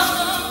store.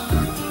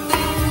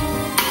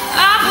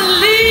 I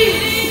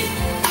believe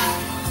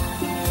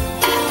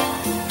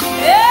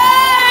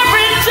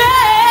every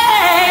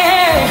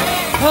day.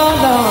 Oh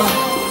Lord,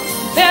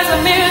 there's a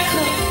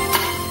miracle.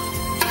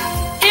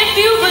 If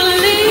you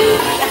believe,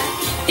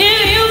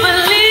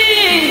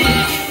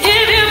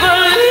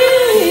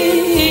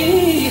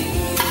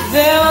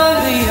 there will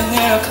be a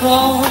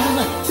miracle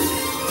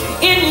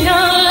in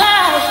your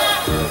life.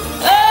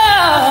 Oh,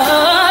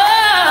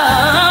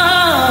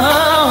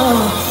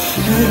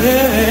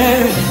 yeah.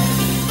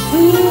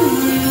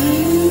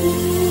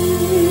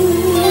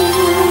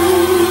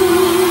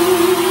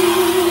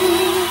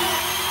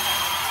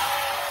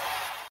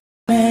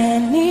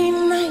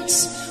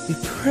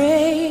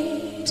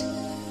 prayed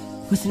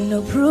with no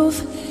proof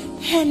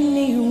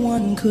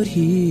anyone could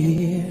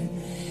hear.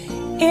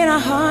 In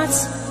our hearts,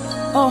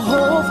 a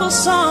hopeful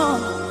song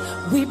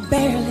we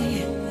barely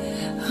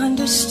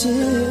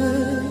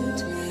understood.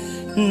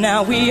 Now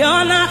we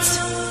are not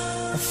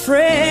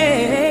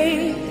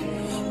afraid,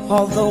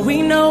 although we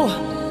know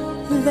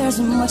there's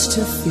much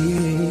to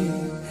fear.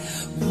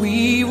 We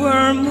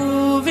were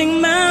moving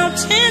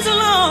mountains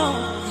along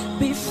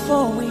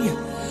before we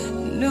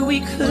knew we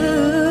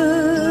could.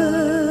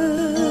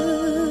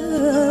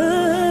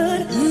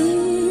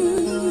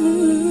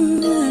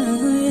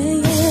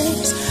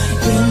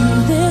 In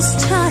this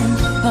time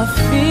of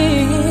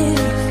fear,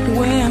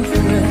 when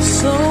we're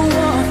so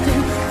often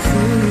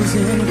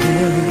cruising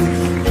blue,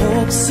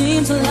 hope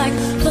seems like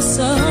the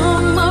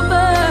summer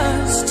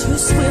birds too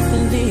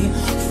swiftly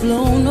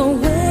flown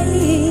away.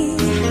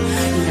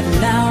 And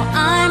now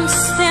I'm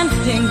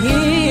standing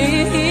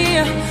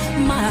here,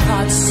 my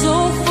heart's so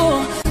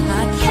full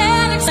I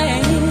can't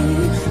explain,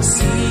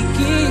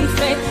 seeking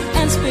faith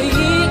and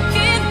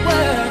speaking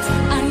words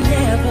I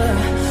never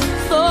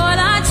thought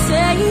I'd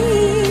say.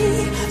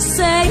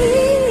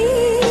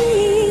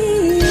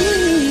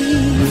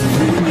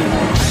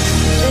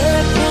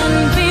 There can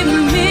be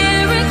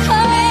miracles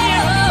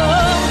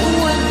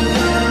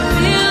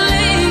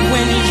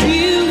when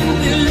you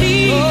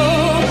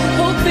believe.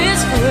 Hope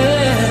is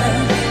prayer.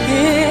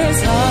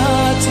 It's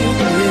hard to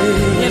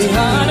believe. It's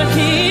hard to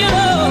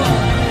heal.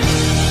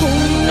 Who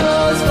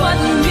knows what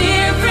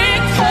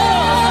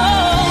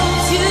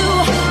miracles you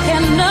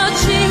can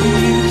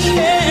achieve?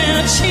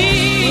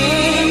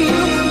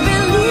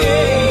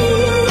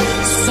 Believe.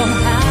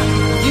 Somehow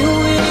you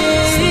will.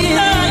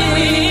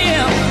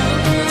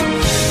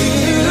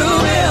 You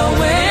will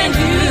when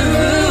you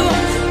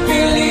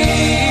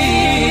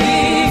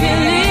believe.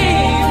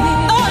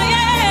 Oh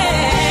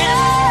yeah.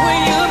 When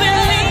you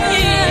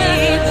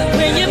believe.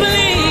 When you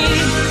believe.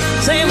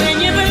 Say when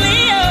you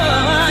believe.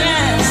 Oh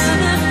yes.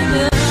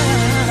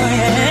 Oh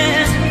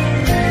yes.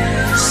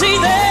 See,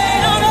 they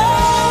don't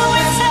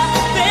always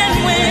happen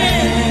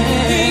when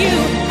you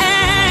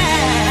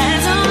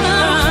ask.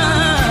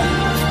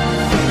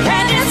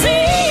 And it's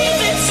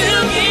easy to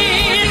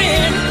give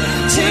in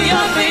to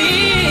your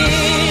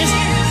fears.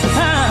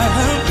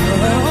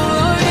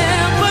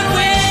 But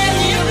when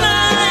you're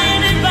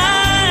blinded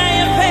by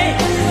your pain,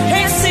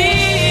 can't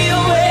see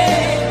your way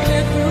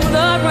through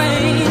the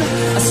rain,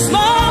 a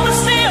small but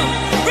still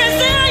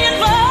resilient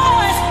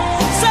voice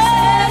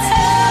says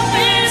help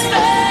is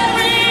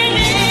very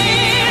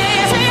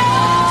near. Say,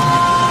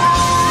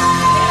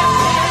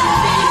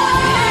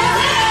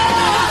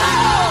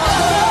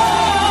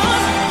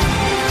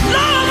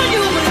 Lord, will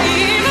you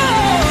believe?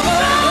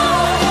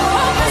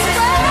 Hope is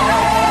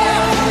there.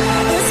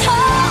 It's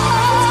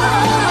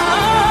hard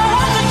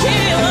to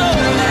kill.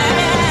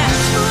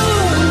 Who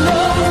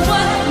knows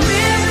what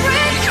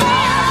miracles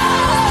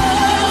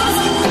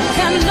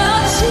can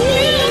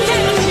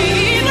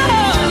achieve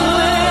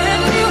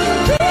when you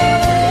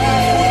believe.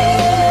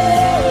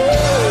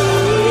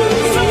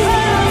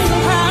 Somehow.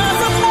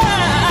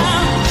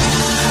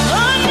 I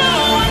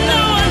know.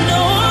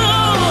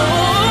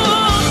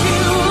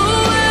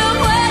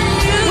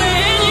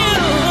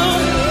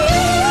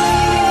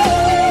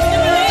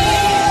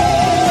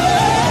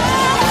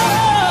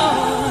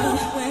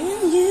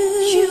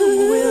 You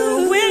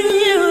will when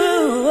you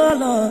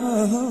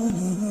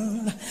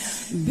alone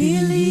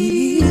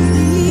believe.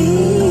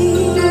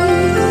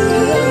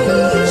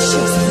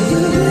 Just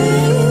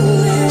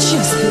believe.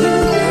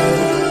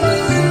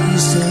 You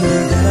say you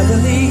gotta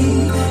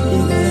believe.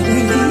 You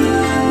gotta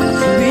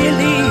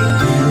believe.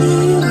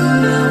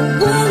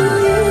 When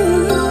you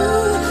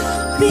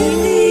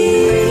believe.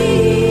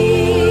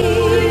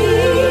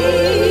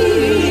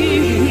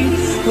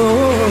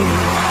 Oh.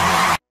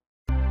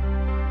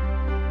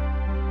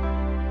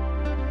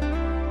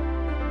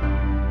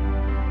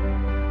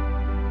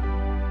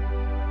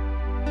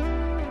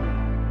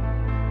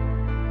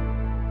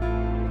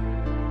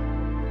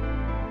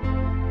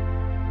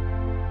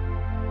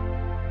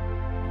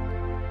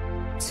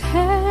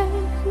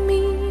 Take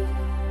me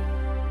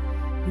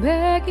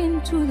back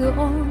into the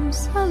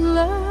arms of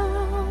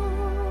love.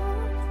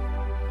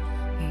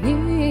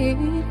 Meet me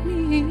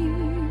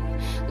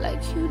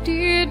like you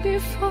did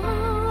before.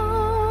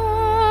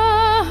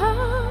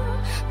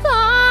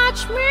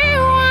 Touch me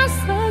once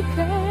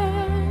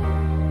again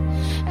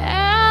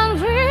and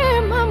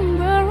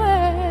remember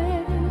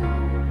it.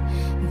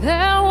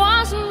 There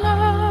was no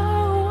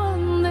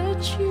one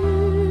that you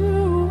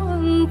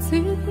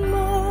wanted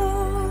more.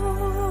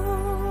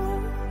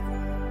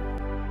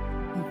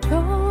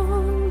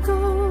 Don't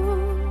go,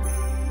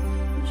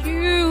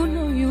 you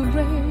know you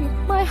break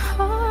my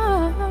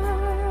heart.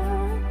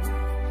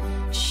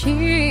 She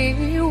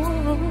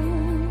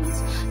was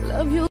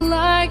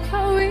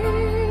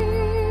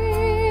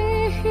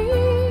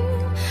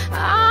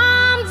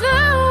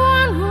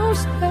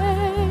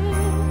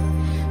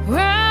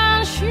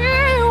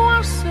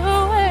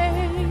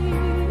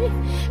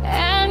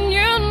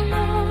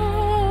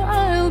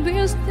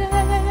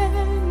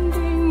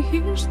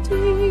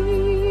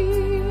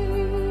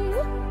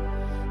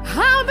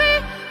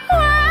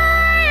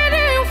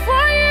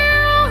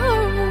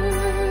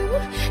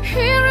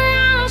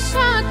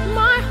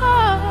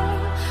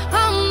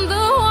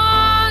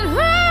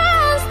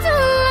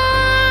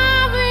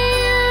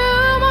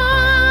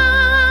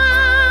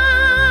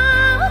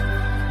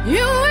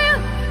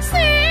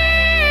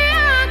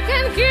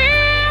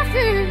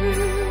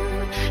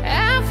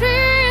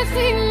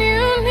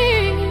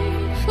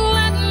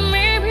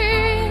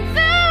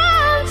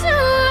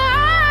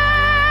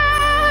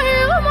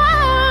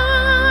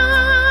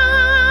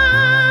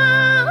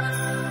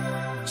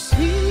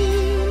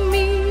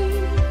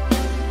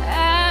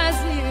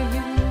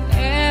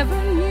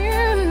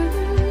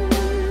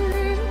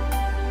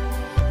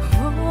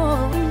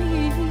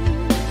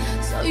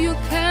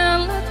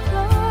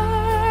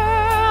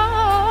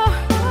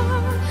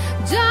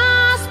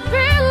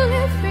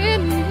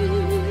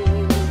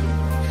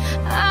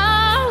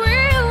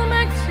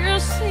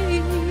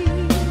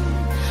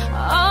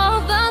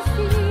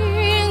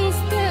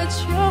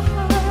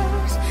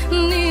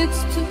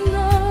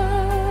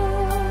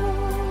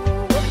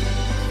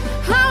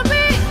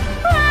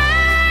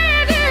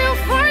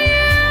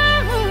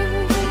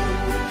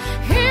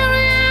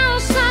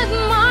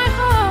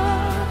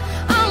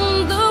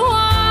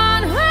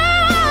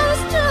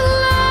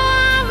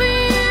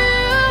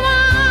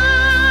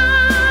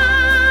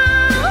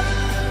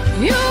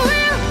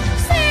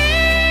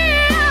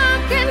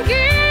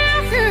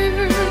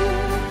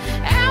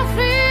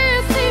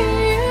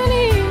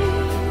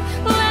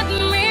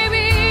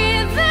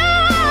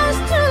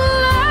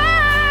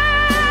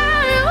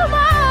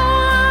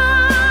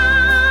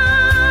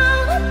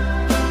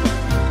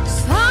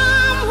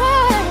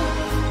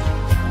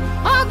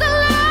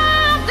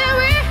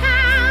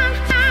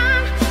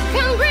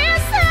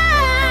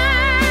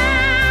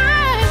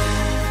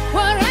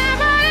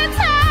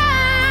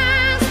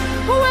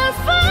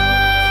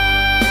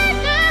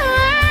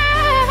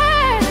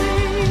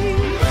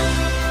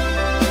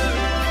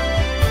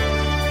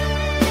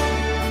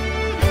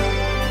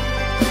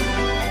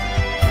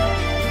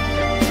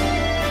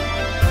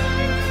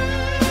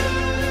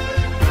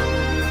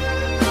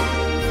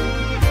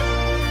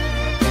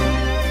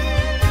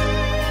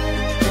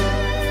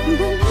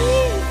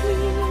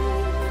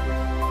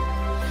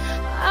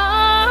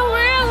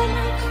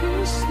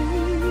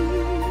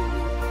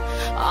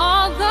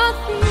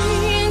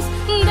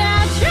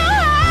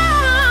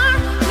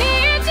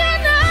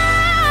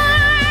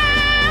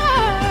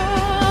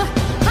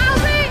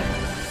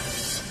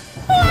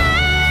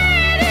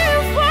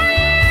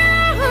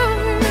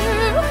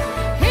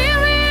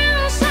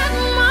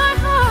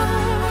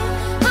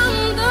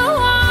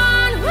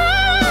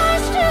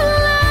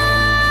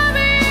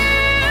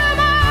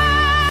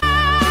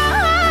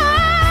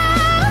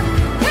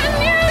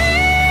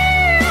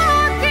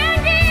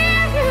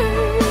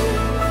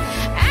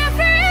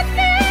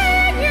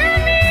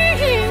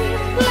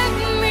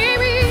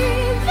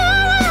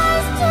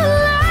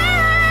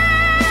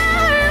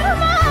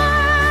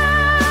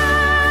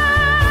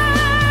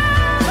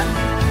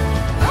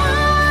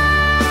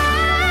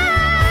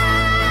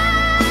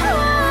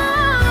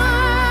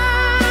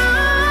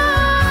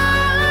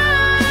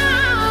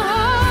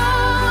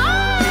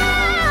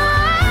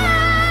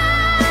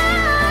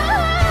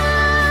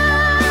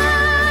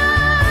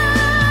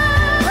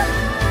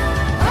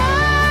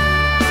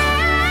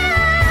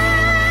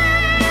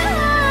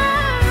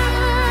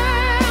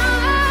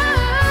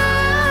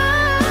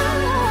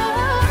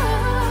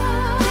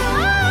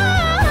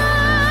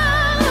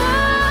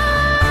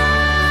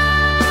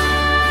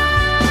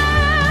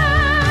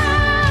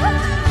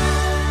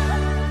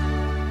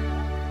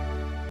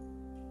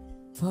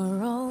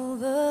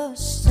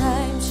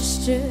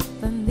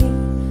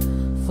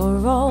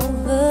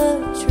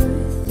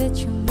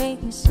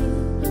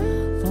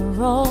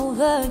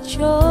the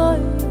joy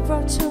you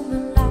brought to my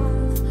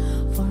life,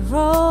 for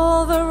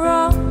all the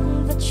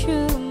wrong that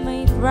you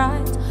made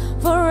right,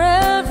 for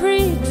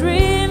every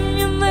dream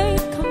you made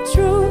come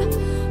true,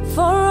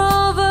 for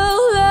all the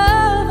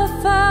love I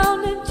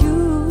found in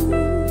you.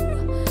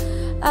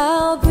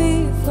 I'll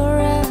be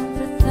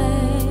forever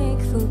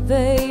thankful,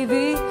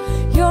 baby.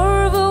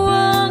 You're the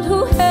one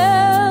who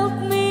held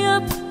me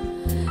up,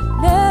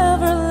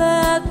 never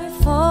let me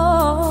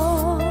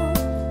fall.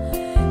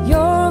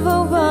 You're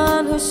the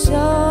one who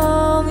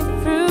saw me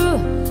through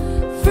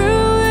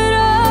it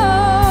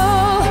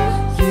all.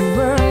 You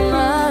were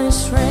my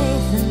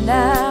strength and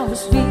I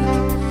was weak.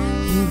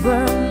 You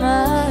were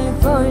my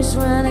voice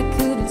when I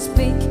couldn't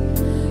speak.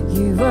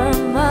 You were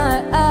my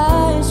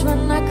eyes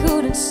when I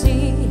couldn't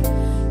see.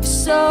 You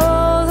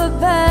saw the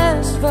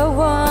best that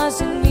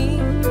was in me,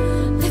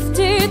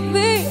 lifted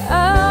me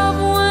up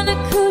when I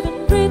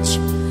couldn't reach.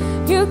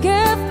 You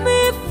gave me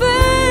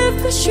faith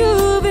 'cause you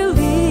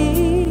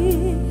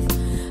believe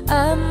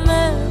I'm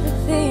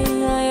everything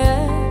I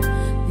am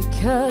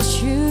because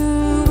you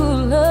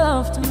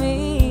loved me.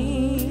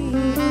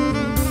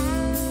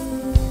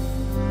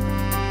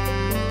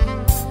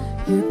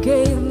 You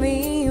gave me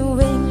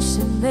wings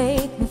and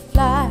made me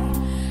fly.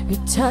 You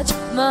touched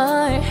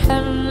my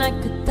hand, I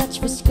could touch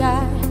the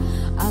sky.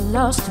 I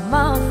lost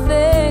my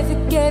faith, you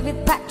gave it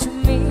back to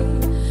me.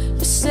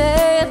 You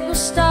said no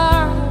star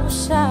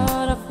was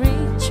out of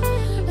reach.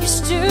 You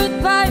stood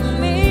by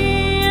me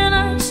and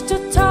I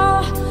stood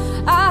tall.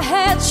 I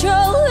had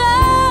your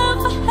love,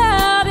 I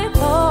had it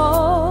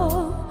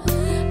all.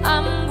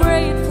 I'm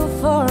grateful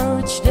for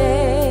each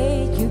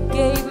day you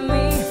gave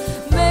me.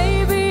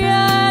 Maybe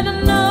I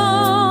don't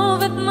know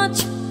that much,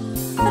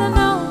 but I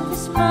know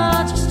this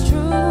much is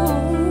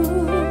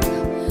true.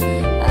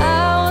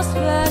 I was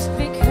blessed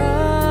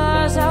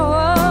because I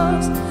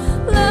was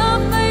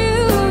loved by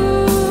you.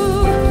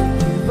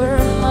 You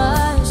were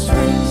my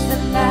strength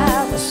when I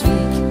was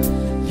weak.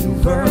 You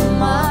were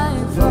my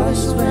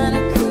voice when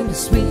I couldn't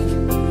speak.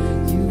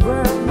 You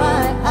were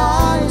my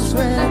eyes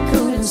when I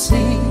couldn't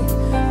see.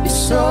 You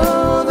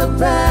saw the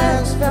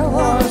best that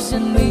was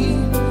in me,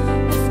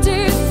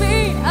 lifted me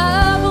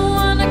up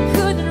when I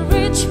couldn't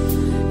reach.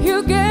 You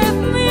gave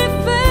me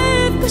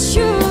faith 'cause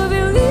you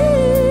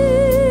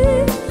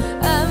believe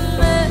I'm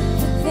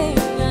everything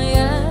I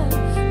am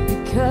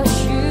because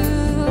you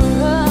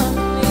love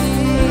me.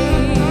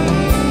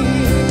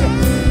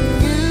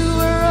 You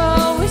were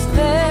always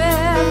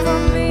there for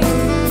me,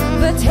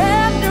 the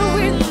tender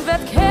wind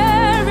that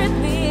carried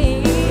me,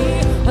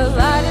 a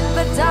light in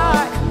the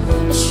dark,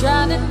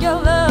 shining your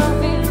love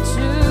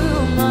into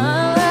my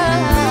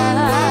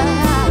life.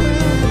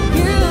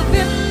 You've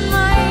been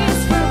my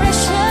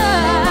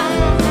inspiration,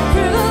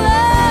 through the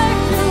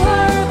life you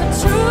were the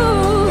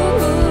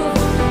truth.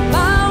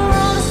 My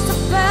world is a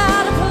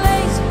better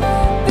place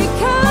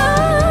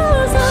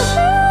because of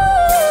you.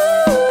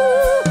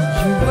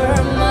 You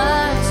were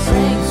my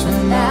strength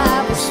when I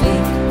was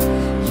weak.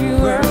 You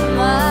were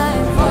my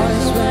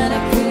voice when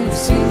I couldn't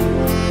see.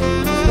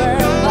 You were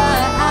my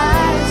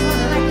eyes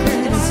when I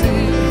couldn't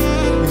see.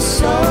 You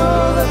saw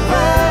the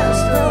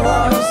best that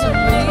was in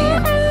me,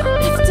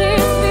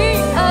 lifted me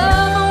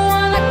up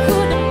when I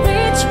couldn't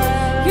reach.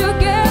 You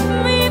gave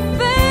me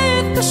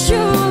faith 'cause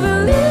you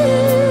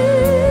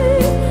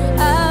believe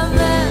I'm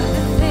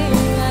everything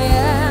I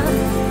am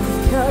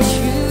because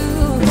you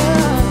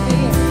love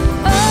me.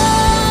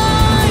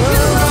 Oh, you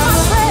were my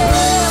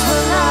strength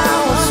when I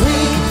was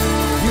weak.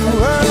 You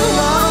were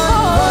my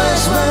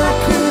voice when I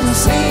couldn't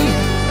see.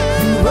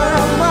 You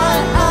were my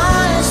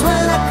eyes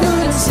when I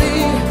couldn't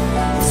see.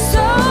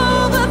 So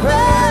the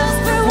best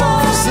there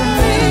was in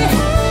me,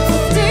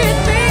 lifted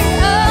me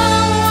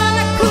up when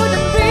I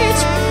couldn't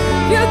reach.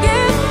 You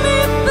gave me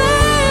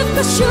faith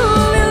 'cause you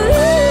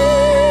believed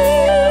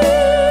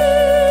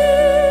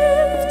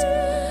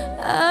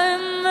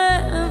I'm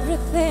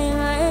everything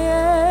I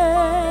am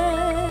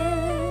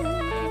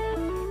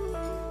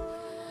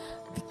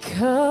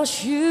because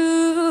you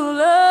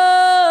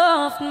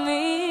loved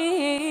me.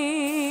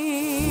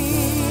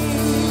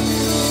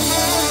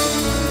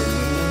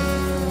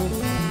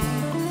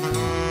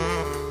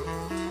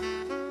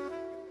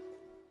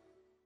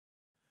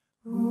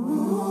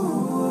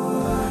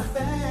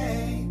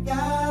 Thank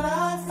God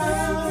I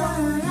found you.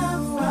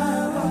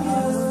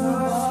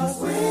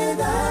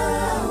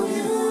 Without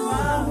you,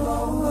 I'm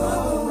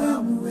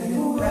overwhelmed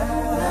with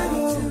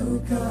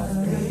gratitude. 'Cause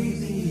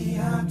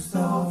baby, I'm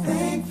so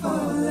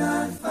thankful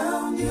I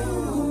found you.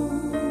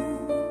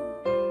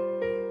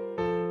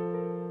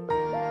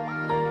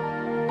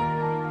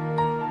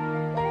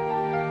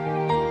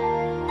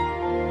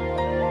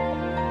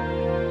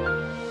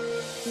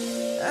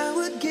 I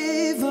would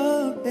give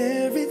up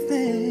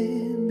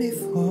everything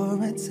before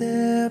I'd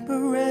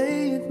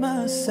separate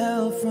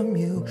myself from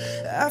you.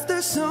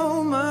 After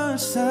so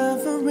much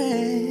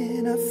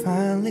suffering, I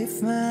finally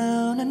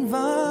found and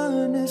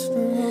varnished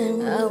the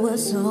road. I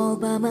was all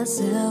by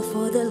myself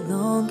for the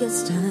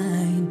longest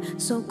time,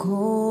 so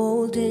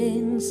cold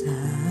inside.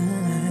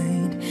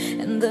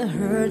 And the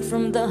hurt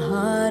from the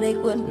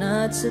heartache would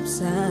not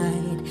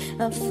subside.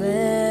 I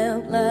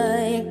felt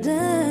like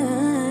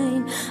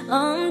dying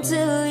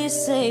until you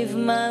saved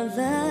my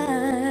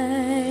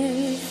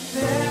life.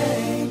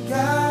 Thank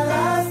God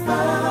I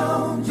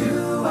found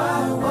you.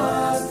 I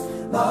was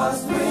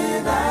lost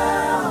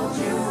without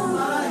you.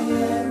 My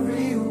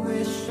every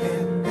wish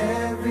and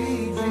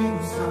every dream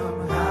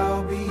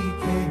somehow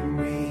became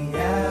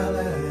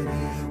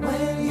reality.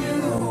 When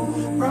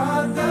you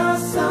brought the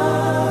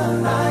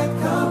sunlight,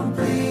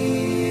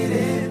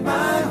 completed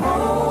my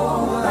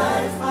whole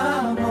life.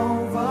 I'm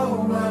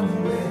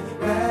overwhelmed with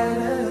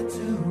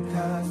gratitude,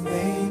 'cause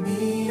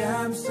baby,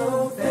 I'm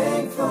so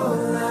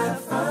thankful I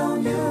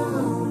found you.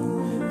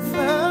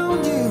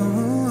 Found you.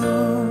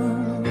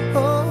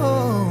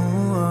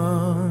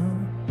 Oh,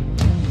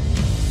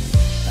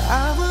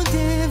 I will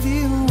give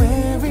you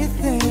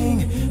everything.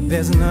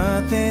 There's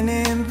nothing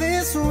in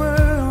this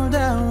world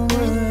I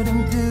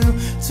wouldn't do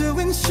to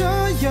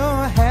ensure your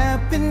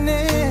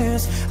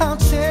happiness. I'll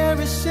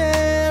cherish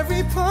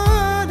every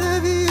part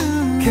of you.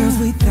 'Cause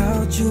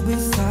without you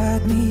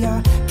beside me,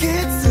 I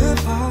can't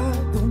survive.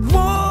 Don't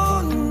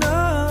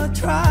wanna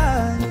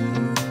try.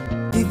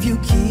 If you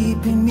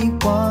keeping me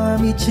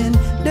warm each and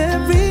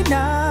every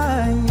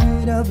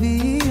night, I'll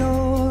be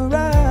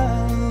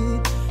alright.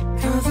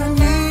 'Cause I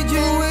need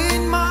you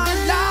in my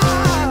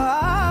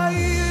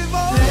life.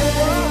 Oh,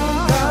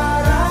 thank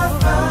God I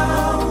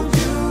found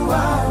you.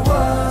 I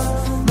was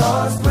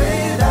lost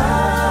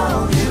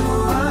without you.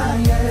 My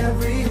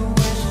every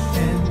wish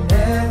and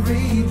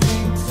every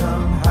dream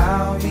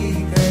somehow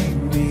became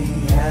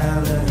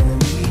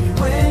reality.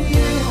 When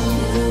you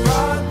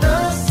brought the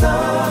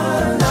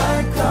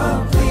sunlight,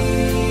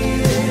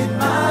 completed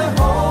my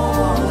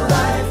whole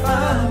life.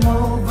 I'm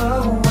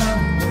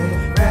overwhelmed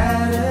with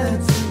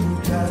gratitude,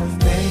 'cause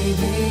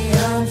baby,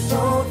 I'm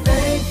so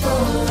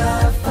thankful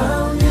I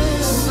found you.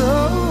 So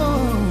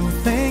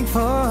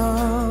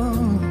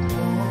thankful.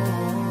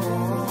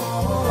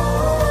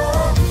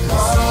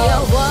 See,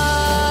 I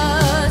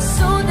was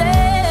so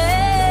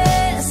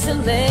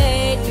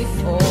desolate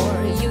before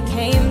you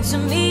came to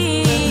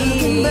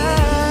me.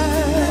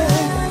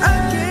 I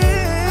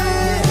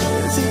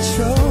guess it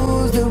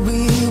shows that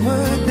we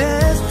were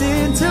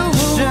destined to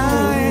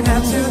shine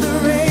after the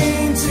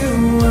rain, to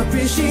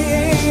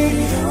appreciate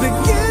the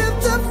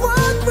gift of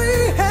what we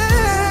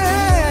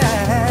had.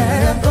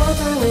 Go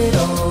through it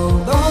all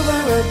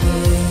over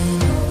again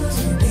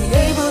to be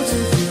able to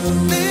feel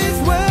this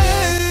way.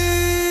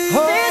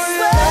 This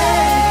way.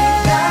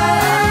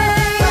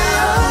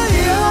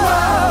 You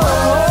are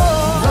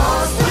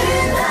lost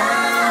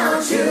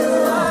without you.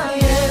 I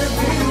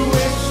every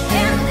wish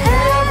And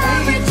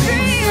every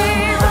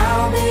dream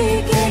somehow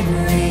became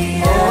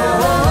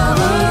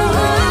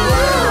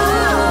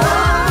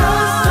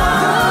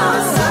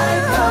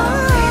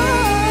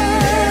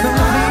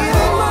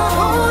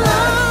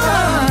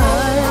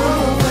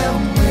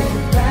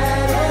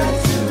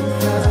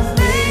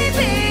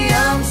Baby,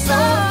 I'm so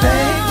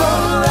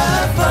thankful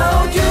I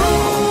found you.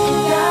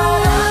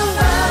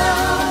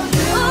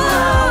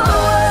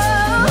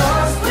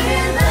 Lost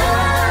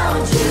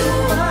without you.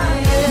 My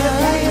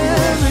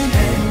every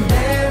and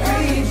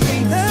every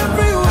dream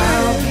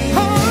somehow became reality.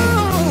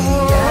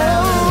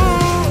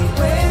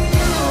 When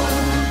you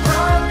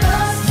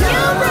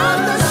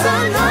brought the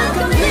sunlight,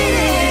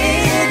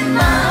 completed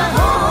my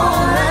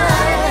whole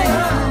life.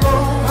 I'm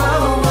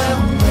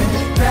overwhelmed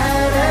with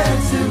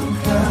gratitude,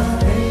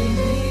 'cause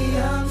baby,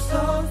 I'm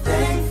so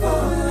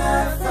thankful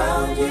I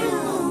found you.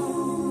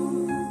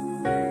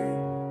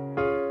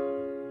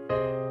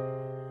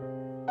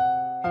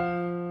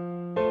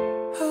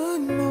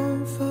 I'm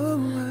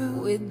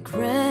overwhelmed with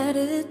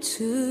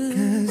gratitude.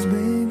 'cause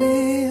baby,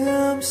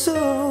 I'm so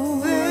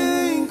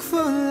thankful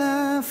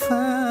I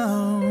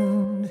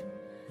found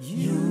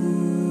you.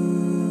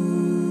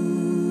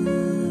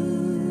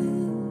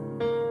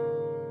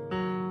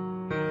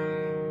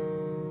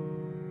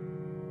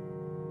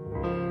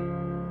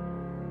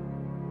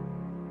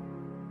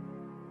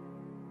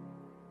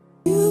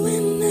 You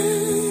and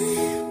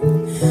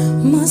I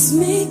must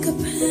make a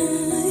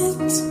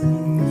pact.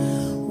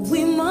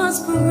 We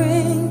must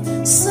bring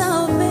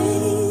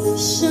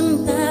salvation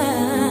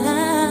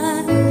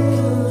back.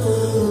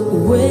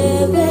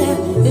 Where there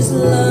is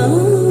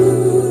love,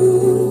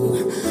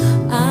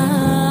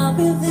 I'll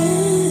be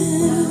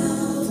there.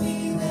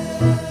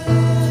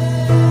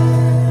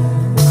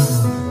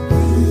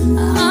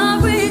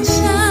 I'll reach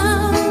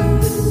out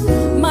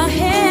my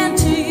hand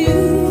to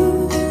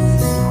you.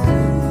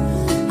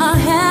 I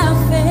have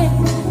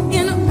faith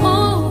in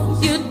all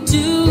you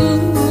do.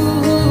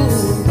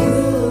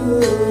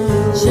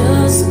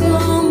 Just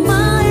call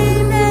my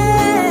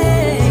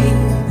name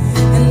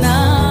and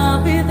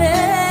I'll be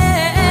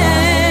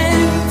there.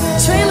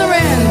 Trailer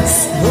ends.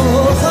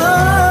 Oh,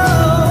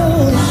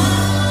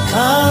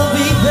 I'll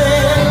be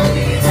there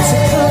to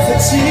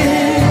comfort you.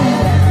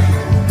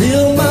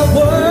 Build my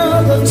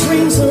world of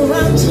dreams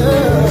around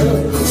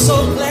you. So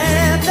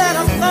glad that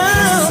I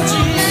found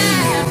you.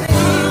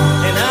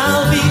 And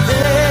I'll be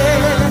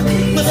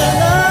there with a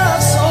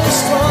love so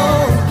strong.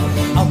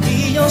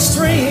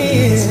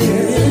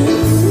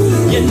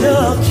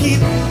 love keep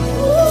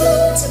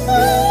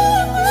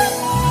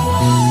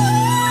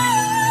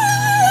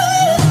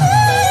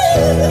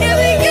If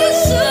you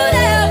should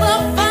ever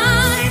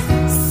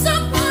find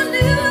someone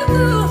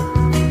new,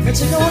 what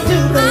you gonna do,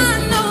 baby? I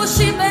know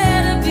she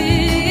better be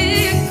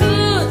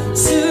good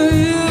to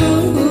you,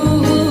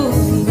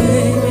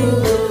 baby.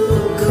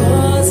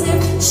 'Cause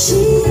if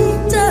she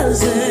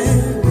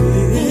doesn't,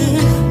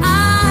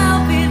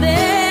 I'll be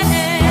there.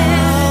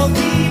 I'll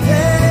be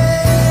there.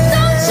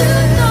 Don't you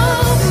know,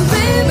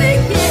 baby?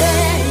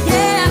 Yeah,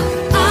 yeah,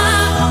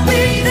 I'll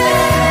be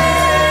there.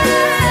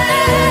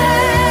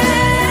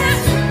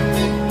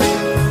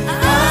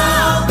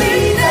 I'll be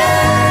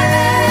there.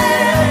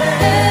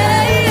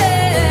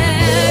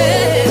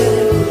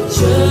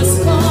 Just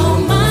call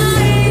my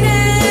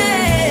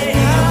name,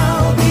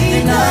 I'll be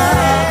and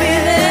I'll be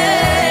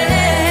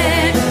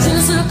there.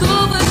 Just look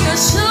over your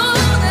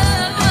shoulder.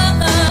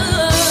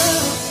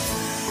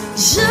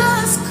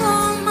 Just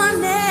call my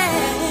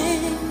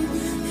name,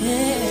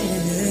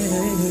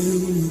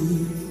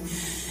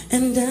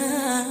 and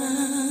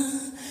I'll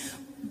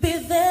be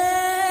there.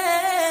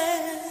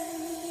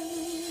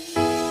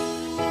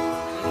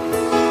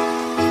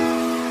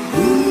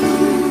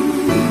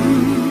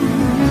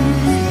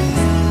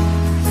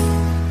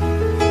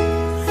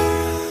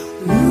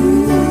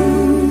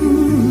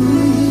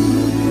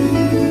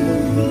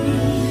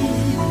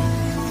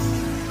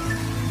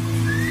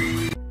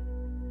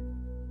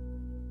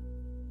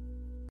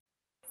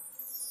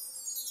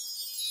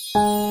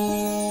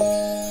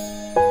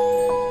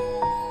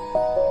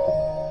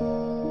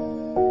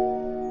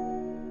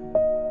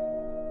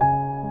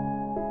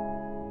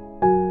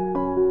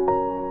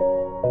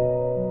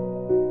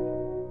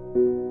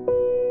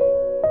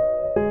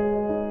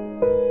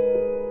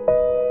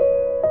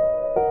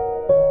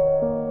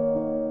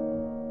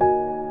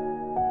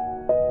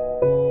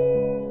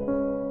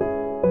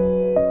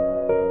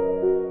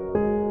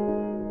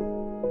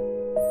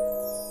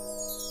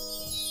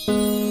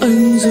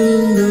 Anh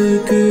dương nơi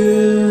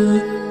kia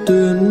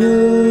tuyệt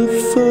nhất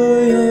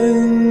với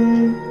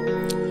anh,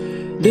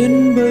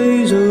 đến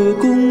bây giờ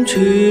cũng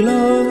chỉ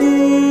là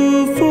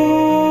hư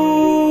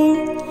vô.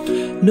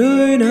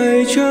 Nơi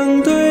này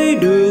chẳng thấy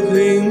được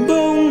hình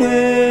bóng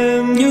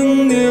em,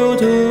 nhưng yêu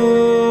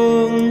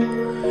thương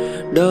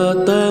đã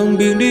tan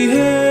biến đi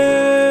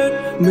hết,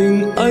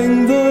 mình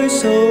anh với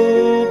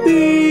sầu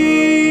bi.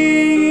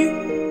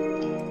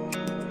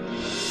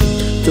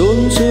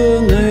 Chốn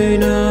xưa ngày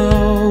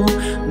nào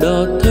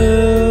đã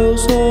theo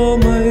gió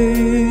mây,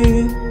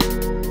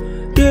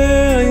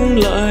 để anh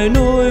lại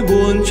nỗi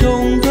buồn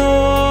trong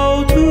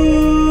thao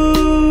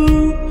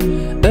thức.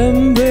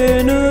 Em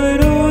về nơi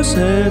đó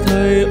sẽ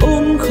thấy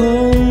ổn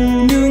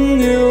không, những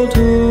yêu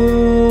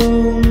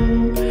thương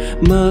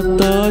mà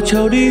ta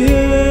trao đi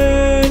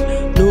hết,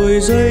 nỗi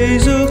dây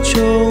dứt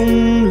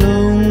trong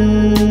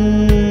lòng.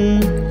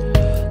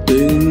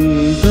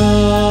 Tình ta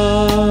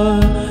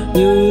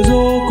như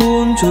gió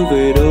cuốn trôi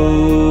về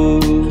đâu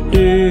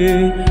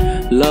để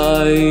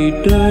lại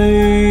đây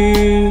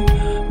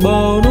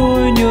bao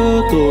nỗi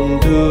nhớ tổn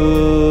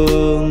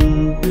thương.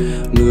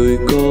 Người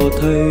có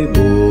thấy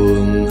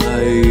buồn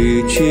hay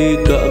chỉ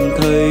cảm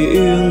thấy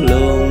yên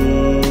lòng,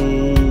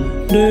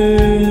 để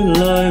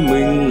lại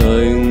mình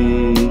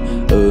anh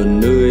ở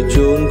nơi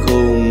chốn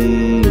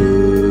không người.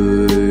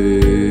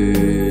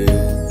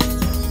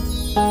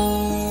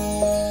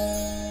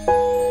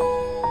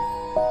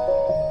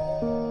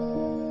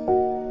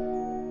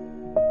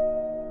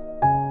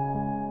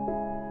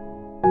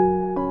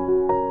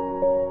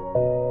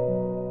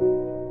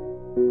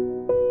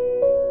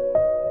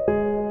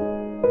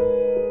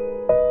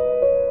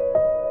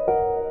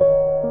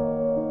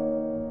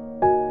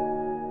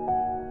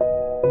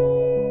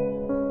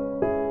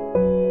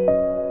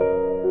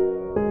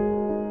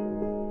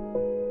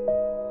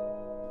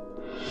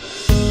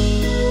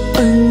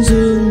 Anh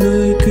dương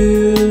nơi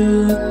kia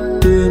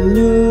tuyệt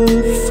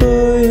nhất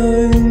với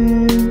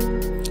anh,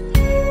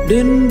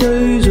 đến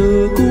bây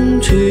giờ cũng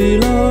chỉ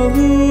là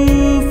hư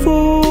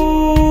vô.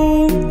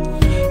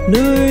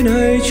 Nơi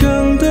này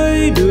chẳng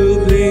thấy được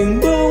hình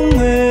bóng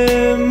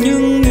em,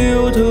 nhưng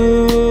yêu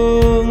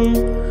thương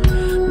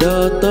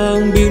đã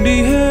tan biến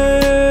đi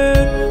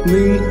hết,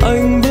 mình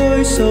anh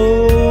với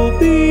sầu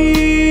bi.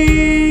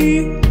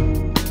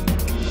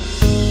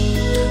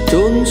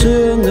 Chốn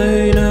xưa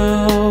ngày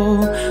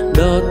nào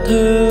đã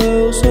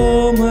theo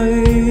gió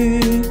mây,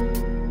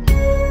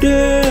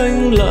 để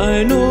anh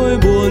lại nỗi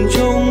buồn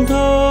trong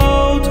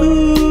thao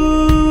thức.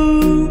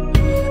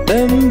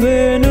 Em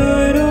về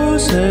nơi đó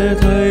sẽ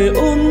thấy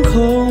ổn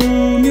không,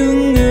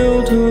 những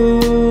yêu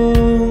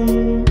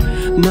thương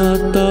mà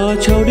ta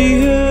trao đi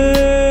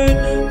hết,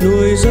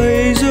 nỗi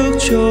dây dứt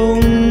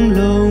trong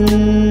lòng.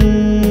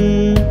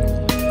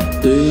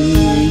 Tình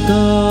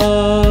ta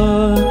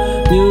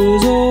như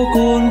gió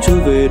cuốn trôi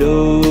về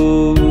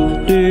đâu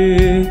để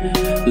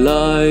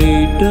lại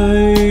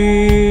đây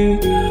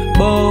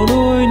bao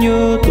nỗi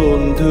nhớ tổn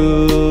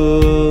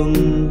thương.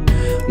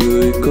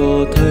 Người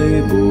có thấy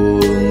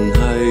buồn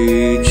hay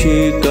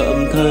chỉ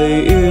cảm thấy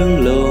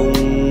yên lòng,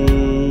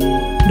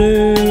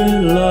 để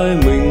lại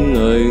mình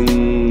anh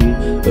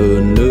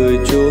ở nơi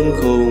chốn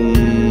không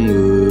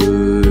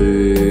người.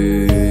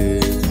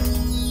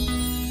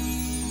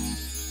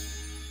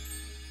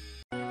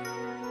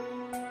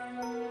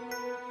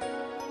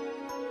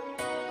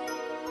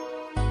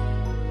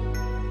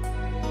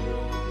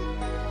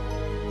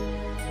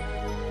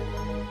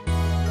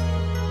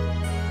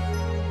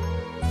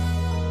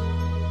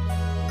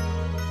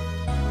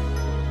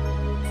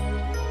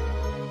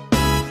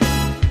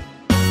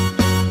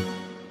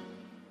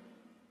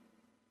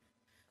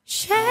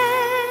 Share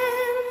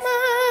my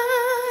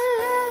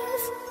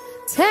life,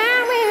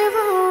 tell me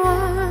why,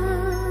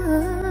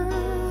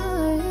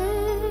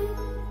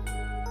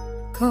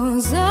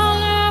 'cause I'll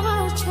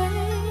never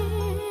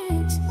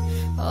change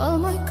all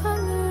my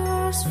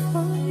colors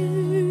for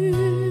you.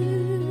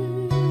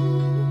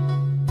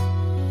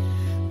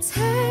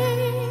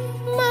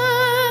 Take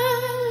my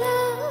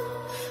love,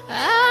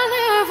 I'll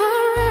never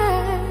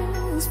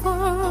ask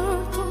for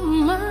too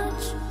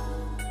much.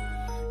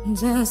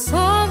 Just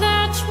all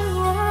that you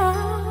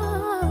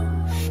are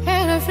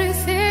and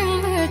everything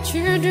that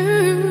you do.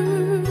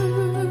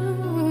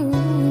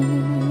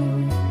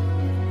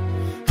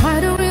 I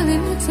don't really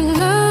need to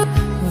look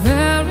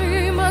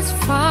very much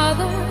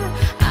farther.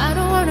 I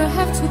don't wanna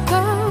have to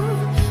go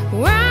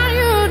where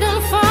you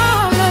don't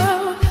follow.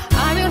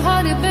 I will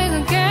hold it back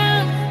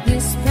again.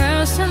 This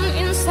person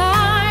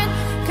inside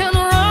can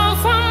run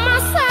from my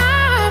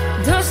side.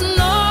 There's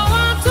no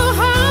one to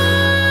hold.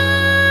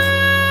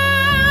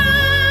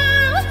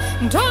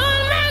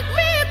 Don't make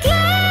me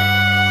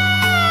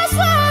close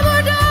the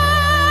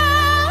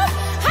door.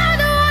 I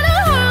don't wanna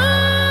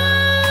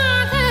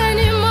hurt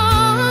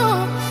anymore.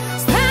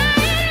 Stay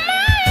in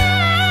my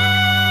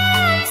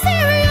arms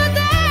till you're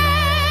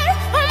there.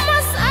 Or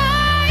must I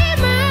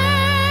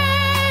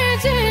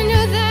imagine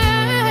you're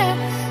there?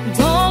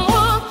 Don't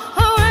walk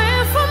away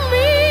from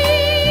me.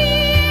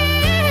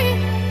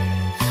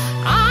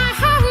 I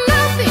have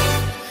nothing,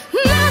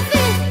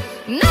 nothing,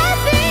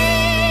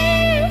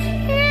 nothing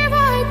if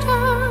I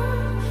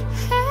don't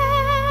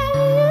have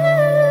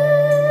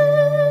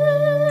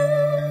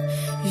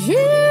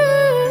you.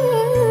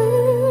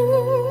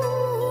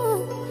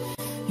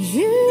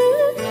 You.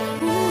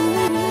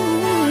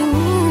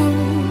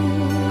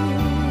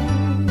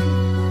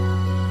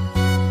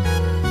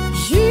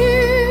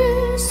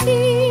 You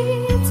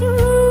see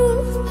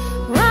through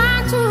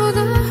right to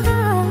the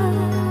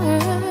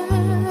heart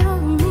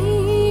of me.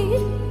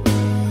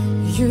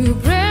 You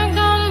break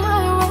down my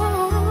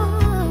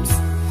walls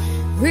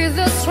with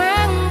the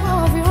strength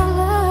of your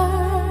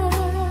love.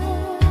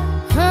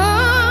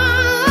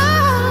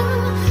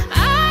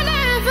 I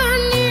never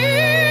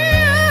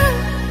knew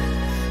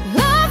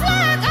love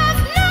like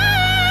I've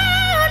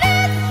known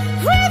it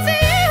with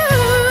you.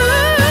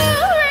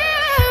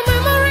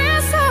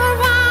 Memories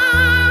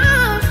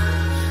survive.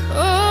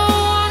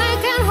 Oh, I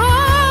can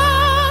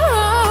hold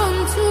on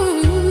to.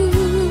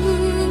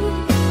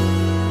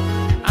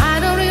 I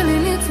don't really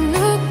need to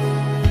look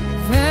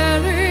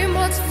very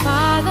much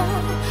farther.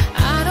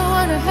 I don't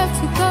wanna have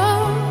to go